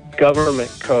 our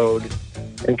government code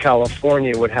in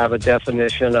California would have a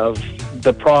definition of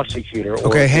the prosecutor.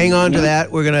 Okay, hang on to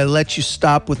that. We're going to let you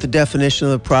stop with the definition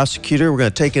of the prosecutor. We're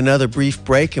going to take another brief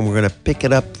break, and we're going to pick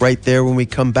it up right there when we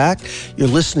come back. You're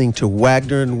listening to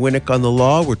Wagner and Winnick on the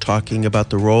Law. We're talking about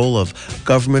the role of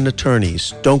government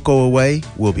attorneys. Don't go away.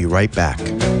 We'll be right back.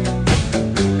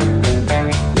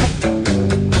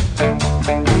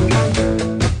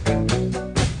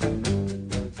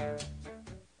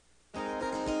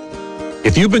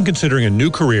 If you've been considering a new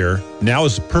career, now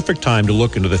is the perfect time to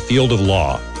look into the field of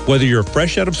law. Whether you're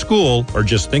fresh out of school or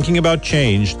just thinking about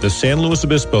change, the San Luis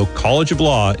Obispo College of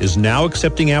Law is now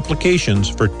accepting applications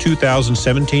for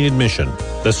 2017 admission.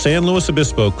 The San Luis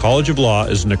Obispo College of Law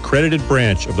is an accredited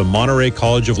branch of the Monterey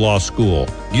College of Law School.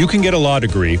 You can get a law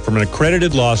degree from an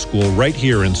accredited law school right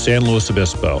here in San Luis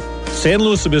Obispo. San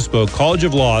Luis Obispo College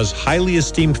of Law's highly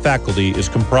esteemed faculty is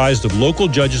comprised of local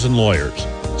judges and lawyers.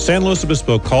 San Luis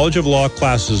Obispo College of Law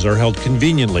classes are held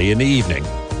conveniently in the evening.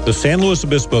 The San Luis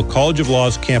Obispo College of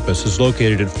Law's campus is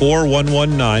located at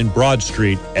 4119 Broad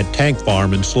Street at Tank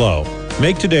Farm in SLO.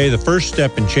 Make today the first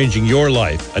step in changing your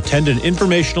life. Attend an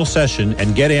informational session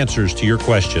and get answers to your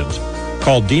questions.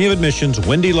 Call Dean of Admissions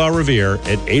Wendy LaRiviere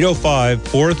at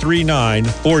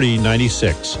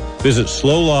 805-439-4096. Visit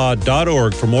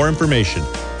slowlaw.org for more information.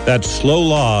 That's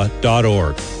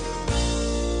slowlaw.org.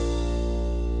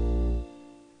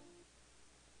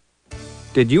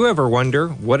 Did you ever wonder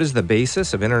what is the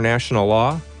basis of international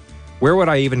law? Where would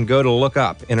I even go to look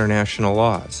up international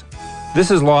laws? This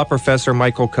is law professor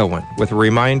Michael Cohen with a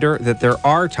reminder that there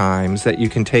are times that you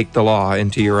can take the law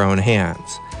into your own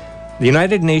hands. The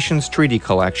United Nations Treaty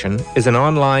Collection is an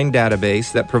online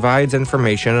database that provides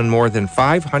information on more than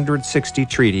 560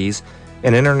 treaties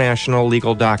and international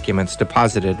legal documents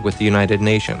deposited with the United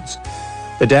Nations.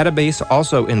 The database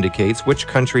also indicates which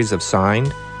countries have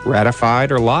signed,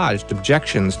 ratified, or lodged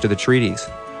objections to the treaties.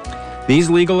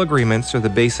 These legal agreements are the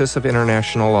basis of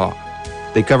international law.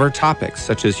 They cover topics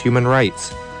such as human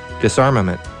rights,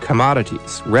 disarmament,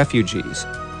 commodities, refugees,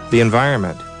 the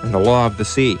environment, and the law of the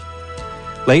sea.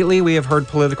 Lately, we have heard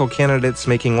political candidates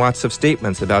making lots of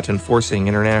statements about enforcing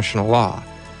international law.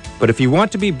 But if you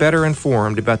want to be better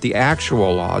informed about the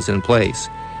actual laws in place,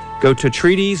 go to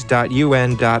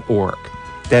treaties.un.org.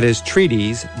 That is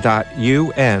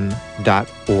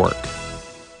treaties.un.org.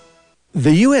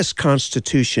 The U.S.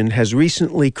 Constitution has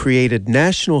recently created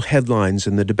national headlines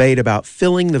in the debate about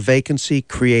filling the vacancy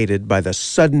created by the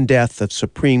sudden death of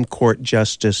Supreme Court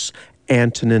Justice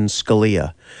Antonin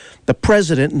Scalia. The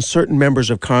President and certain members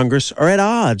of Congress are at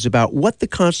odds about what the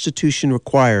Constitution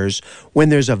requires when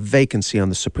there's a vacancy on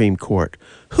the Supreme Court.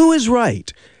 Who is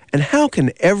right? And how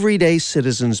can everyday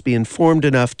citizens be informed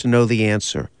enough to know the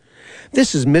answer?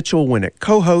 This is Mitchell Winnick,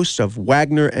 co-host of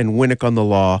Wagner and Winnick on the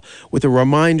Law, with a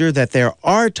reminder that there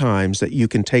are times that you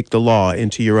can take the law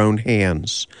into your own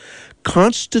hands.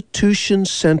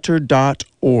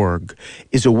 ConstitutionCenter.org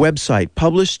is a website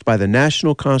published by the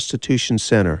National Constitution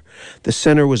Center. The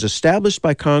center was established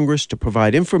by Congress to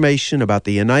provide information about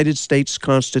the United States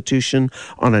Constitution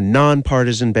on a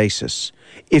nonpartisan basis.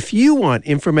 If you want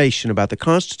information about the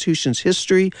Constitution's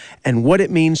history and what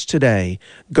it means today,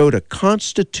 go to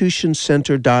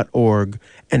ConstitutionCenter.org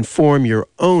and form your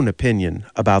own opinion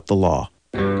about the law.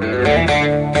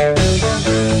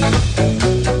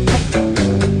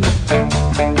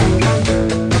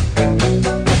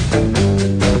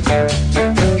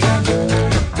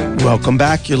 Welcome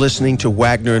back. You're listening to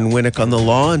Wagner and Winnick on the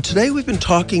Law, and today we've been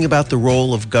talking about the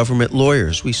role of government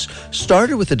lawyers. We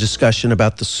started with a discussion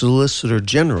about the Solicitor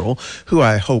General, who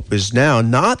I hope is now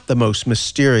not the most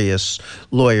mysterious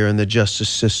lawyer in the justice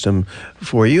system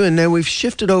for you, and then we've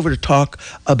shifted over to talk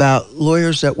about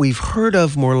lawyers that we've heard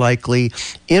of more likely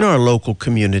in our local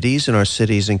communities, in our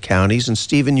cities and counties. And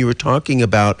Stephen, you were talking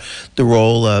about the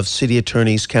role of city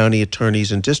attorneys, county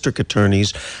attorneys, and district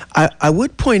attorneys. I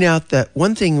would point out that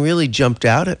one thing really jumped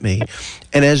out at me,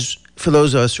 and as for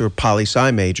those of us who are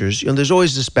poli-sci majors, there's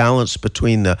always this balance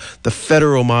between the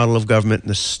federal model of government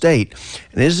and the state.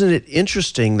 And isn't it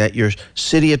interesting that your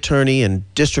city attorney and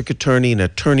district attorney and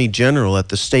attorney general at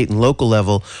the state and local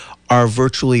level are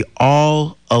virtually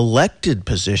all elected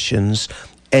positions,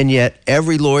 and yet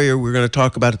every lawyer we're going to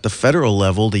talk about at the federal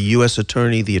level, the U.S.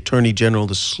 attorney, the attorney general,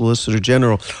 the solicitor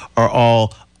general, are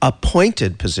all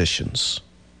appointed positions?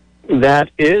 That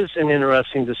is an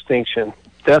interesting distinction,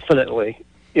 definitely.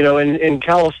 In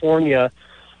California,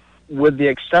 with the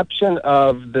exception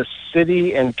of the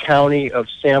city and county of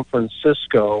San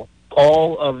Francisco,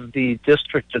 all of the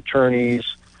district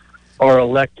attorneys are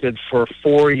elected for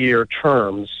 4-year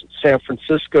terms. San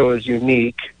Francisco is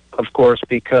unique, of course,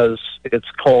 because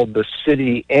it's called the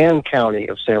city and county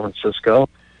of San Francisco.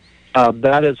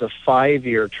 That is a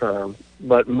 5-year term,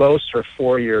 but most are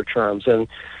 4-year terms. And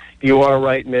you are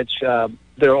right, Mitch.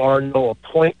 There are no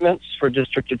appointments for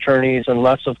district attorneys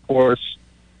unless, of course,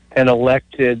 an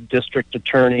elected district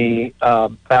attorney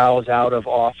bows out of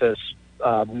office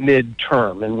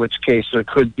mid-term, in which case there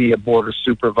could be a board of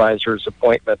supervisors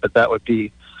appointment, but that would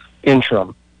be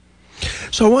interim.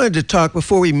 So I wanted to talk,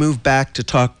 before we move back, to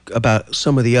talk about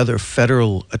some of the other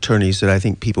federal attorneys that I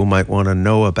think people might want to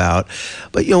know about.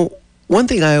 But, one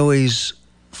thing I always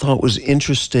thought was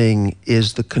interesting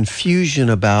is the confusion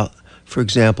about, for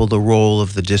example, the role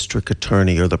of the district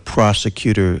attorney or the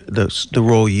prosecutor, the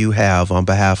role you have on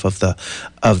behalf of the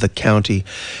county.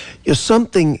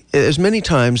 There's many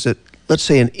times that, let's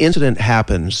say, an incident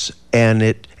happens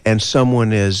and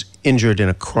someone is injured in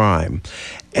a crime,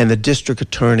 and the district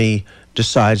attorney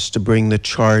decides to bring the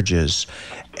charges.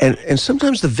 And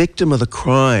sometimes the victim of the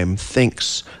crime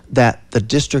thinks that the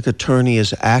district attorney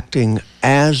is acting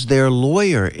as their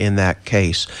lawyer in that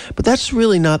case. But that's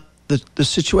really not the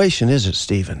situation, is it,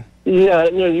 Stephen? Yeah,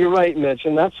 no, you're right, Mitch,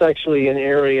 and that's actually an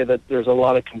area that there's a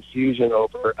lot of confusion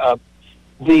over.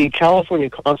 the California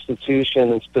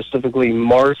Constitution, and specifically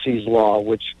Marsy's Law,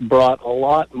 which brought a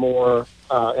lot more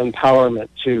empowerment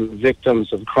to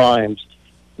victims of crimes.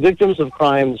 Victims of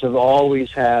crimes have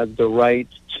always had the right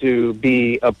to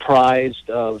be apprised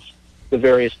of the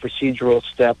various procedural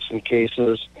steps in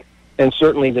cases, and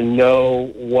certainly to know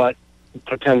what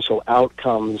potential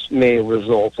outcomes may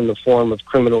result in the form of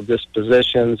criminal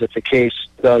dispositions if a case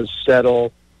does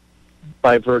settle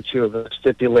by virtue of a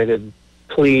stipulated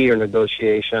plea or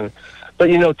negotiation. But,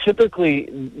 typically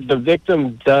the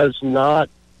victim does not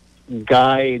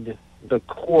guide the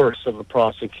course of a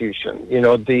prosecution.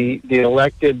 The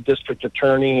elected district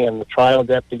attorney and the trial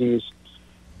deputies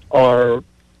are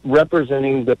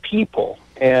representing the people,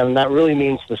 and that really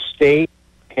means the state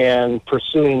and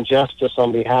pursuing justice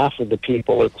on behalf of the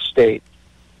people of the state.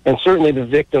 And certainly the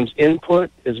victim's input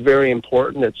is very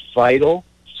important. It's vital.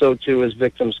 So too is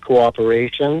victims'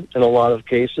 cooperation in a lot of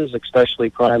cases, especially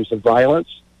crimes of violence.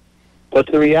 But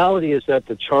the reality is that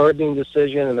the charging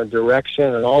decision and the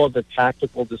direction and all of the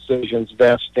tactical decisions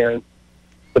vest in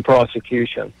the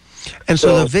prosecution. And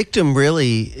so the victim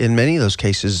really, in many of those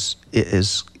cases,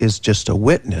 is just a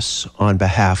witness on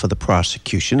behalf of the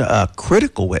prosecution, a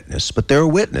critical witness, but they're a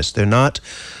witness. They're not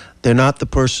the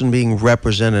person being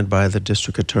represented by the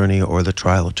district attorney or the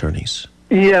trial attorneys.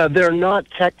 Yeah, they're not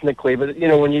technically, but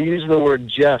when you use the word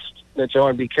just, that you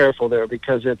want to be careful there,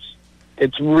 because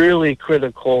it's really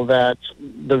critical that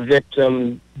the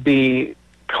victim be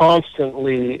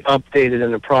constantly updated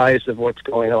and apprised of what's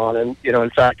going on. And, in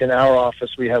fact, in our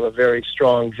office, we have a very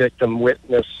strong victim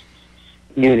witness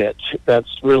unit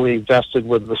that's really vested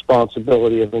with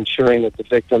responsibility of ensuring that the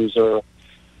victims are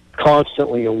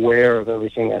constantly aware of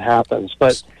everything that happens.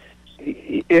 But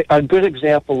a good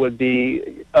example would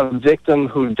be a victim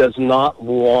who does not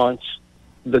want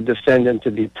the defendant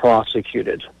to be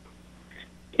prosecuted.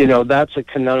 That's a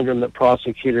conundrum that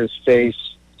prosecutors face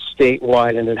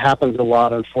statewide, and it happens a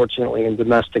lot, unfortunately, in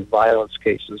domestic violence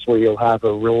cases where you'll have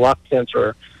a reluctant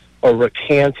or a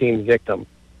recanting victim.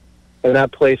 And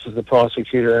that places the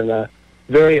prosecutor in a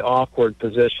very awkward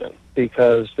position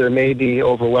because there may be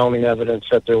overwhelming evidence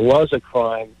that there was a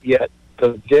crime, yet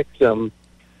the victim,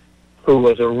 who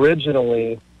was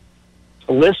originally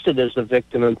listed as the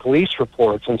victim in police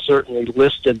reports and certainly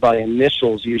listed by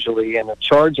initials usually in a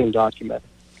charging document,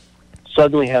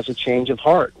 suddenly has a change of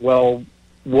heart. Well,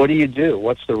 what do you do?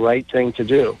 What's the right thing to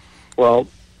do? Well,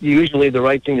 usually the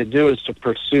right thing to do is to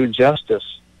pursue justice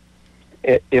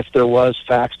if there was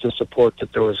facts to support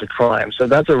that there was a crime. So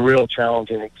that's a real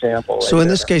challenging example. So in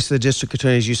this case, the district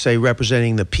attorney, as you say,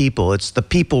 representing the people, it's the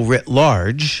people writ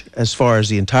large as far as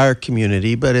the entire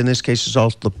community, but in this case, it's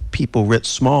also the people writ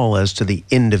small as to the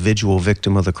individual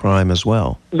victim of the crime as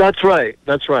well. That's right.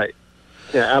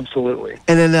 Yeah, absolutely.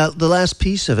 And then the last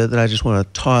piece of it that I just want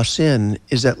to toss in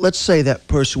is that let's say that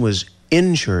person was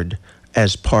injured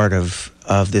as part of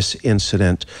this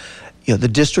incident. The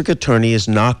district attorney is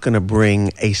not going to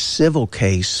bring a civil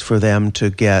case for them to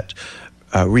get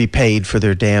repaid for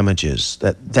their damages.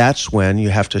 That's when you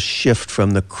have to shift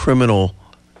from the criminal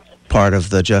part of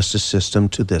the justice system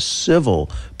to the civil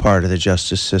part of the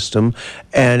justice system.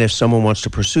 And if someone wants to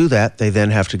pursue that, they then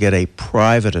have to get a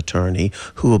private attorney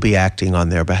who will be acting on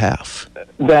their behalf.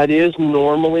 That is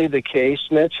normally the case,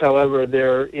 Mitch. However,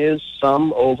 there is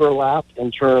some overlap in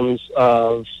terms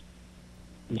of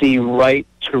the right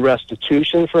to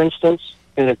restitution, for instance.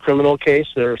 In a criminal case,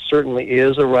 there certainly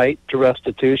is a right to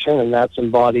restitution, and that's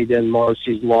embodied in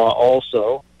Marsy's Law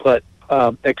also. But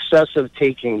excessive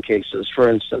taking cases, for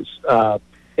instance,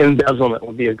 embezzlement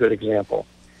would be a good example,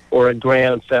 or a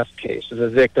grand theft case. If a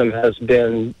victim has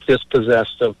been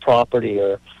dispossessed of property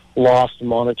or lost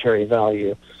monetary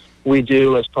value, we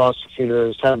do, as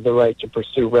prosecutors, have the right to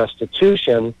pursue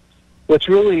restitution, which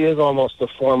really is almost a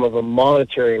form of a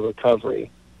monetary recovery.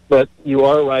 But you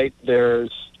are right,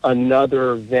 there's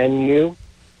another venue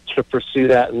to pursue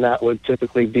that, and that would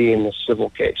typically be in the civil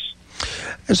case.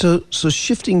 And so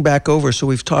shifting back over, so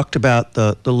we've talked about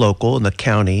the local and the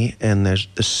county, and there's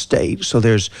the state. So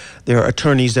there are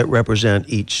attorneys that represent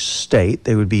each state.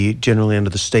 They would be generally under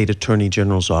the state attorney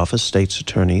general's office, state's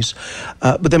attorneys.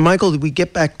 But then, Michael, we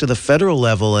get back to the federal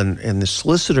level, and the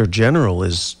solicitor general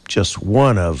is just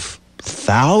one of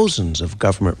thousands of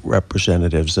government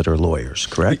representatives that are lawyers,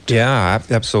 correct? Yeah,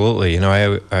 absolutely.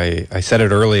 I said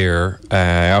it earlier,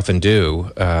 I often do,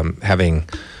 having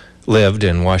lived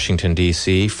in Washington,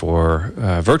 D.C. for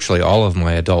virtually all of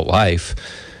my adult life,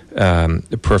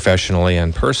 professionally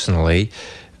and personally.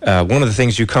 One of the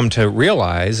things you come to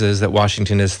realize is that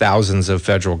Washington is thousands of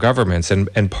federal governments,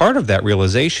 and part of that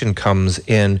realization comes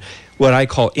in what I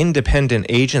call independent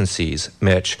agencies,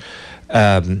 Mitch.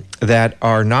 that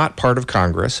are not part of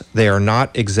Congress. They are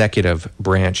not executive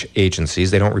branch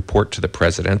agencies. They don't report to the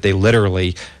president. They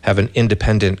literally have an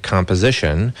independent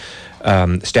composition,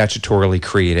 statutorily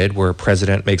created, where a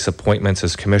president makes appointments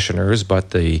as commissioners,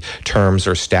 but the terms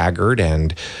are staggered,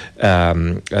 and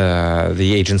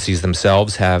the agencies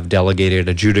themselves have delegated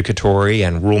adjudicatory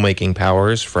and rulemaking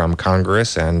powers from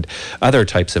Congress and other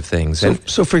types of things.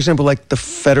 So for example, like the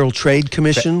Federal Trade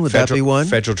Commission, would that be one?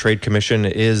 Federal Trade Commission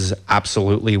is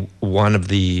absolutely one of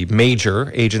the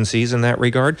major agencies in that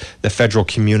regard. The Federal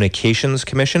Communications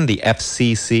Commission, the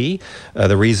FCC,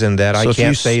 the reason that I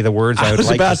can't say the words I would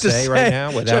like to say right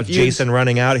now without Jason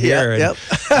running out here.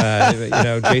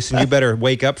 Jason, you better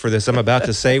wake up for this. I'm about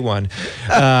to say one.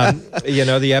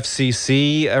 The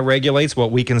FCC regulates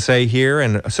what we can say here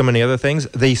and so many other things.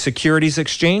 The Securities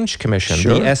Exchange Commission,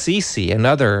 the SEC,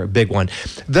 another big one.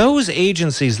 Those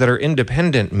agencies that are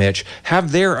independent, Mitch,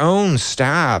 have their own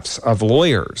staffs of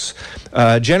lawyers.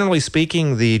 Generally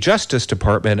speaking, the Justice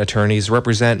Department attorneys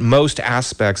represent most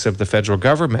aspects of the federal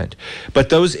government. But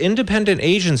those independent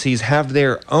agencies have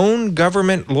their own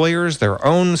government lawyers, their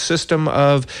own system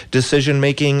of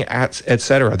decision-making, et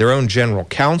cetera, their own general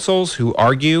counsels who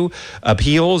argue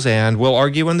appeals and will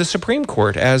argue in the Supreme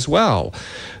Court as well.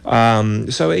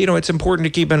 It's important to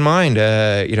keep in mind,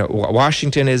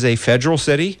 Washington is a federal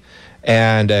city.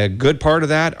 And a good part of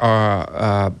that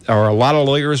are a lot of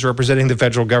lawyers representing the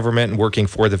federal government and working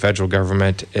for the federal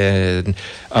government in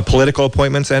political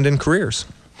appointments and in careers.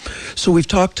 So we've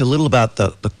talked a little about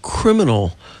the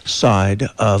criminal side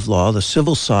of law, the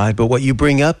civil side, but what you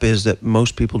bring up is that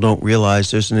most people don't realize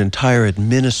there's an entire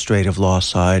administrative law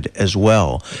side as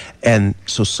well. And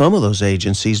so some of those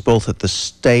agencies, both at the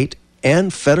state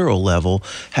and federal level,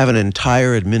 have an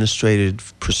entire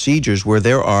administrative procedures where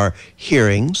there are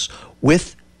hearings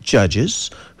with judges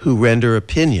who render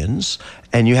opinions,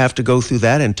 and you have to go through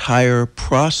that entire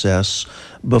process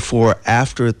before,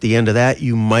 after, at the end of that,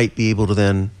 you might be able to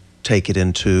then take it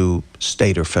into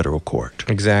state or federal court.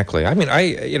 Exactly. I mean,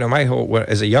 my whole,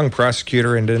 as a young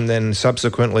prosecutor and then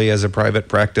subsequently as a private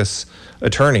practice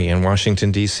attorney in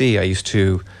Washington, D.C., I used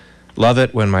to love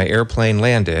it when my airplane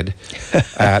landed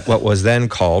at what was then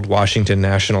called Washington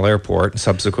National Airport,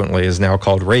 subsequently is now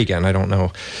called Reagan. I don't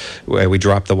know, we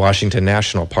dropped the Washington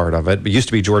National part of it. It used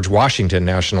to be George Washington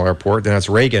National Airport, then it's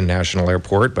Reagan National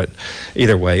Airport, but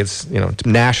either way, it's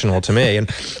national to me.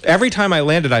 And every time I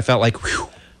landed, I felt like, whew,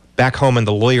 back home in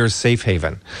the lawyer's safe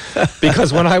haven.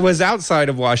 Because when I was outside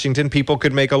of Washington, people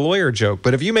could make a lawyer joke.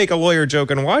 But if you make a lawyer joke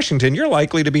in Washington, you're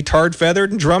likely to be tarred, feathered,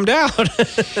 and drummed out.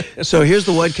 So here's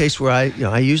the one case where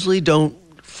I usually don't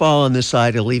fall on this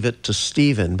side. I leave it to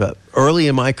Stephen. But early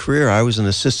in my career, I was an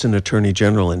assistant attorney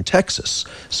general in Texas.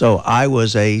 So I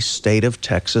was a state of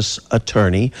Texas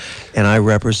attorney, and I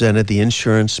represented the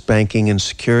insurance, banking, and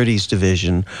securities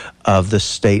division of the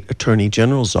state attorney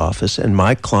general's office. And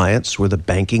my clients were the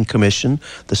Banking Commission,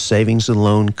 the Savings and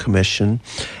Loan Commission,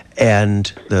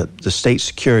 and the State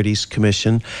Securities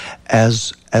Commission,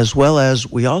 as well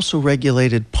as we also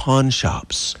regulated pawn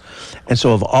shops. And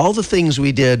so of all the things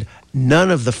we did,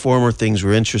 none of the former things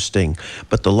were interesting,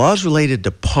 but the laws related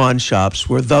to pawn shops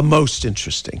were the most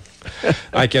interesting.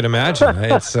 I can imagine.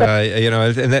 It's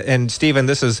and Stephen,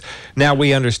 this is now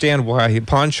we understand why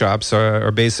pawn shops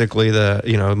are basically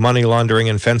the money laundering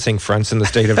and fencing fronts in the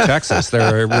state of Texas.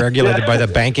 They're regulated by the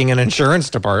banking and insurance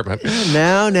department.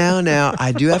 Now,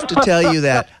 I do have to tell you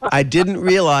that I didn't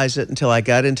realize it until I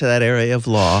got into that area of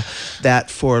law, that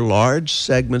for large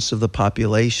segments of the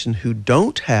population who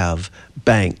don't have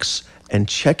banks and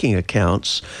checking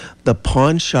accounts, the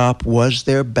pawn shop was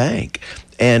their bank.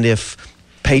 And if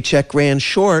paycheck ran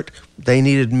short, they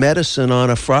needed medicine on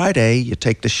a Friday. You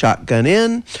take the shotgun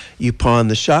in, you pawn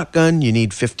the shotgun, you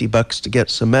need $50 to get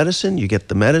some medicine, you get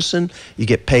the medicine, you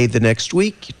get paid the next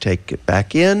week, you take it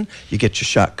back in, you get your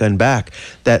shotgun back.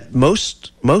 That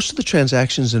most of the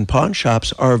transactions in pawn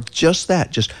shops are just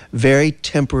that, just very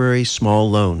temporary small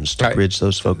loans to bridge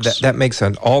those folks. That makes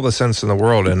all the sense in the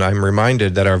world, and I'm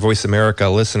reminded that our Voice America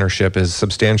listenership is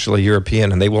substantially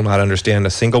European, and they will not understand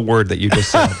a single word that you just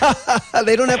said.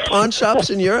 They don't have pawn shops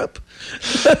in Europe?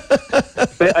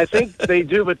 I think they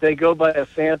do, but they go by a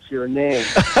fancier name.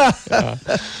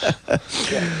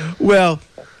 Well,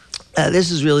 this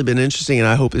has really been interesting, and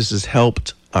I hope this has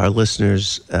helped our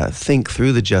listeners think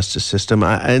through the justice system.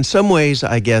 In some ways,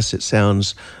 I guess it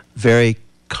sounds very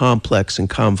complex and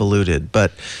convoluted,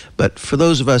 but for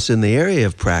those of us in the area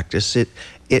of practice,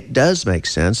 it does make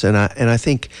sense, and I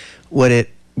think what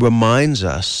it reminds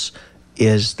us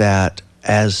is that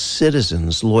as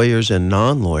citizens, lawyers and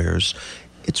non-lawyers,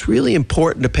 it's really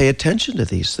important to pay attention to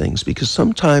these things, because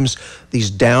sometimes these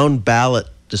down ballot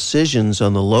decisions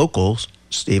on the locals,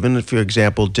 Stephen, for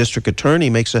example, district attorney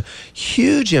makes a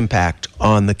huge impact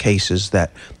on the cases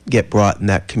that get brought in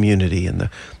that community, and the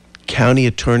county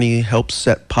attorney helps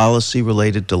set policy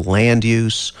related to land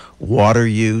use, water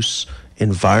use,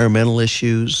 environmental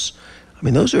issues. I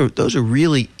mean, those are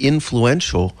really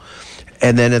influential.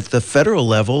 And then at the federal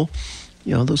level,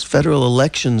 those federal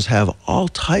elections have all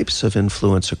types of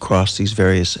influence across these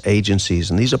various agencies,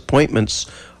 and these appointments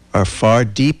are far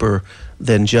deeper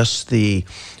than just the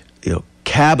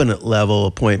cabinet level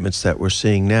appointments that we're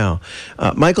seeing now.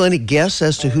 Michael, any guess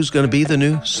as to who's going to be the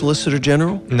new Solicitor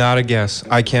General? Not a guess.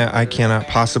 I cannot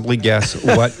possibly guess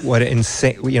what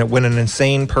insane. When an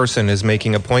insane person is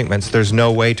making appointments, there's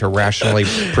no way to rationally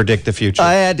predict the future.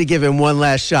 I had to give him one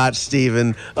last shot,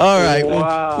 Stephen. All right,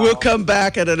 wow. We'll come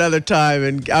back at another time,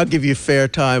 and I'll give you fair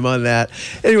time on that.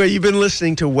 Anyway, you've been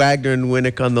listening to Wagner and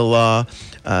Winnick on the Law.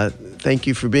 Thank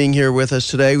you for being here with us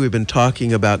today. We've been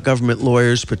talking about government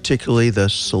lawyers, particularly the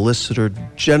Solicitor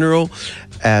General.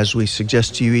 As we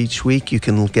suggest to you each week, you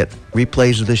can get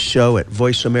replays of this show at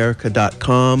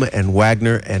voiceamerica.com and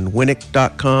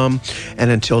wagnerandwinnick.com.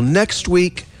 And until next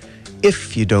week,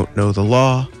 if you don't know the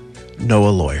law, know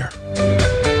a lawyer.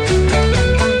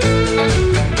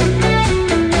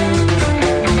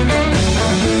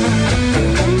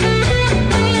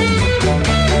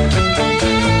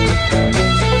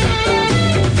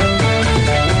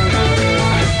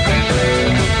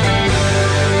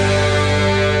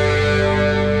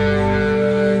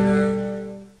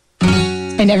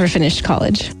 I never finished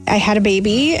college. I had a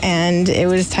baby, and it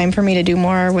was time for me to do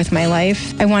more with my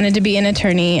life. I wanted to be an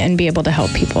attorney and be able to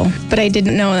help people, but I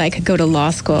didn't know that I could go to law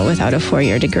school without a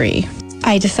 4-year degree.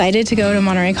 I decided to go to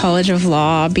Monterey College of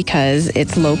Law because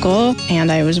it's local,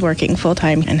 and I was working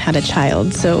full-time and had a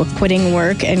child, so quitting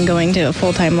work and going to a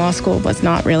full-time law school was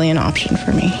not really an option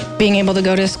for me. Being able to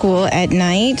go to school at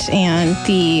night and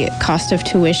the cost of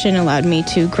tuition allowed me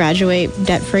to graduate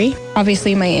debt-free.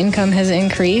 Obviously, my income has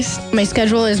increased. My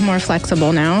schedule is more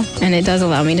flexible now, and it does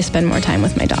allow me to spend more time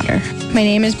with my daughter. My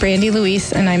name is Brandy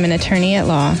Luis, and I'm an attorney at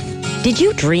law. Did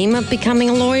you dream of becoming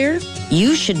a lawyer?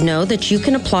 You should know that you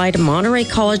can apply to Monterey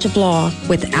College of Law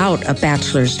without a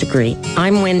bachelor's degree.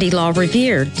 I'm Wendy Law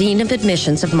Revere, Dean of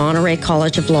Admissions of Monterey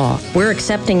College of Law. We're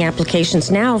accepting applications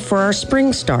now for our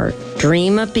spring start.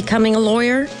 Dream of becoming a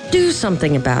lawyer? Do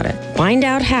something about it. Find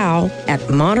out how at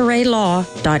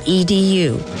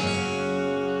montereylaw.edu.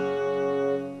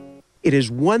 It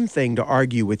is one thing to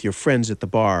argue with your friends at the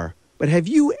bar, but have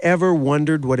you ever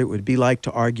wondered what it would be like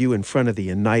to argue in front of the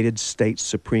United States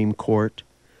Supreme Court?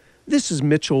 This is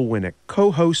Mitchell Winnick,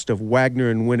 co-host of Wagner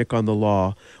and Winnick on the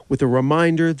Law, with a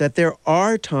reminder that there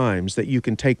are times that you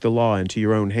can take the law into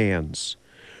your own hands.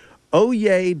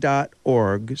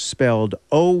 Oyez.org, spelled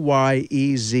Oyez.org,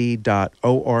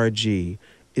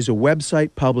 is a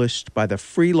website published by the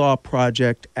Free Law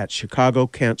Project at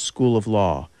Chicago-Kent School of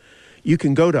Law. You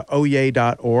can go to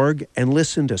Oyez.org and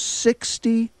listen to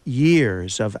 60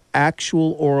 years of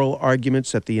actual oral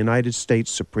arguments at the United States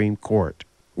Supreme Court.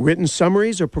 Written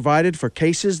summaries are provided for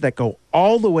cases that go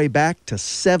all the way back to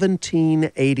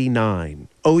 1789.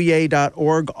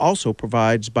 Oyez.org also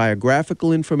provides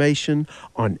biographical information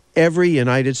on every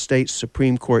United States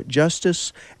Supreme Court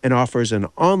justice and offers an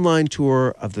online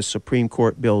tour of the Supreme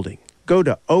Court building. Go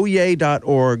to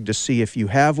Oyez.org to see if you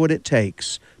have what it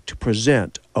takes to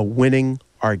present a winning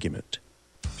argument.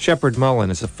 Shepard Mullen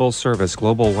is a full-service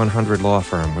Global 100 law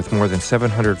firm with more than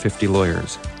 750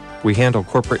 lawyers. We handle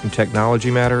corporate and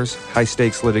technology matters,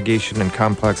 high-stakes litigation, and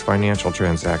complex financial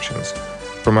transactions.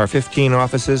 From our 15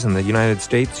 offices in the United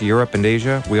States, Europe, and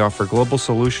Asia, we offer global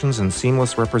solutions and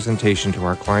seamless representation to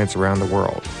our clients around the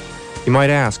world. You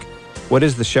might ask, what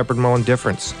is the Shepard Mullen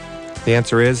difference? The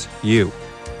answer is you.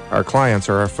 Our clients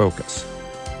are our focus.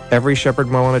 Every Shepard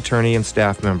Mullen attorney and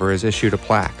staff member is issued a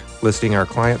plaque listing our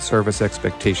client service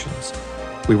expectations.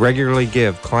 We regularly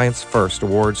give Clients First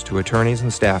awards to attorneys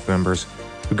and staff members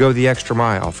who go the extra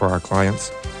mile for our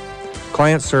clients.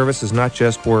 Client service is not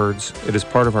just words, it is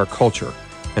part of our culture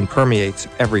and permeates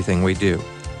everything we do.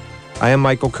 I am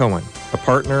Michael Cohen, a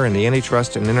partner in the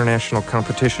Antitrust and International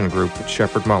Competition Group at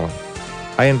Shepard Mullen.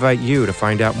 I invite you to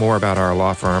find out more about our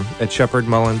law firm at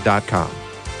shepardmullen.com.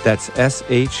 That's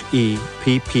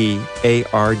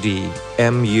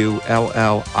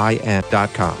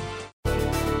SHEPPARDMULLIN.com.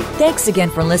 Thanks again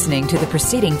for listening to the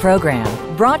preceding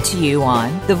program, brought to you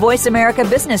on the Voice America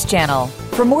Business Channel.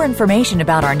 For more information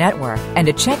about our network and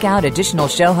to check out additional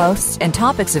show hosts and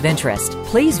topics of interest,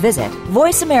 please visit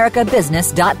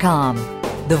voiceamericabusiness.com.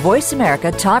 The Voice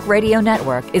America Talk Radio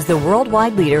Network is the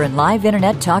worldwide leader in live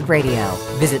Internet talk radio.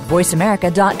 Visit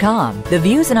voiceamerica.com. The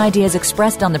views and ideas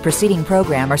expressed on the preceding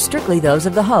program are strictly those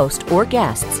of the host or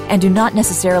guests and do not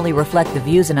necessarily reflect the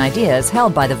views and ideas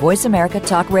held by the Voice America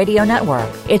Talk Radio Network,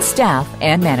 its staff,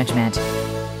 and management.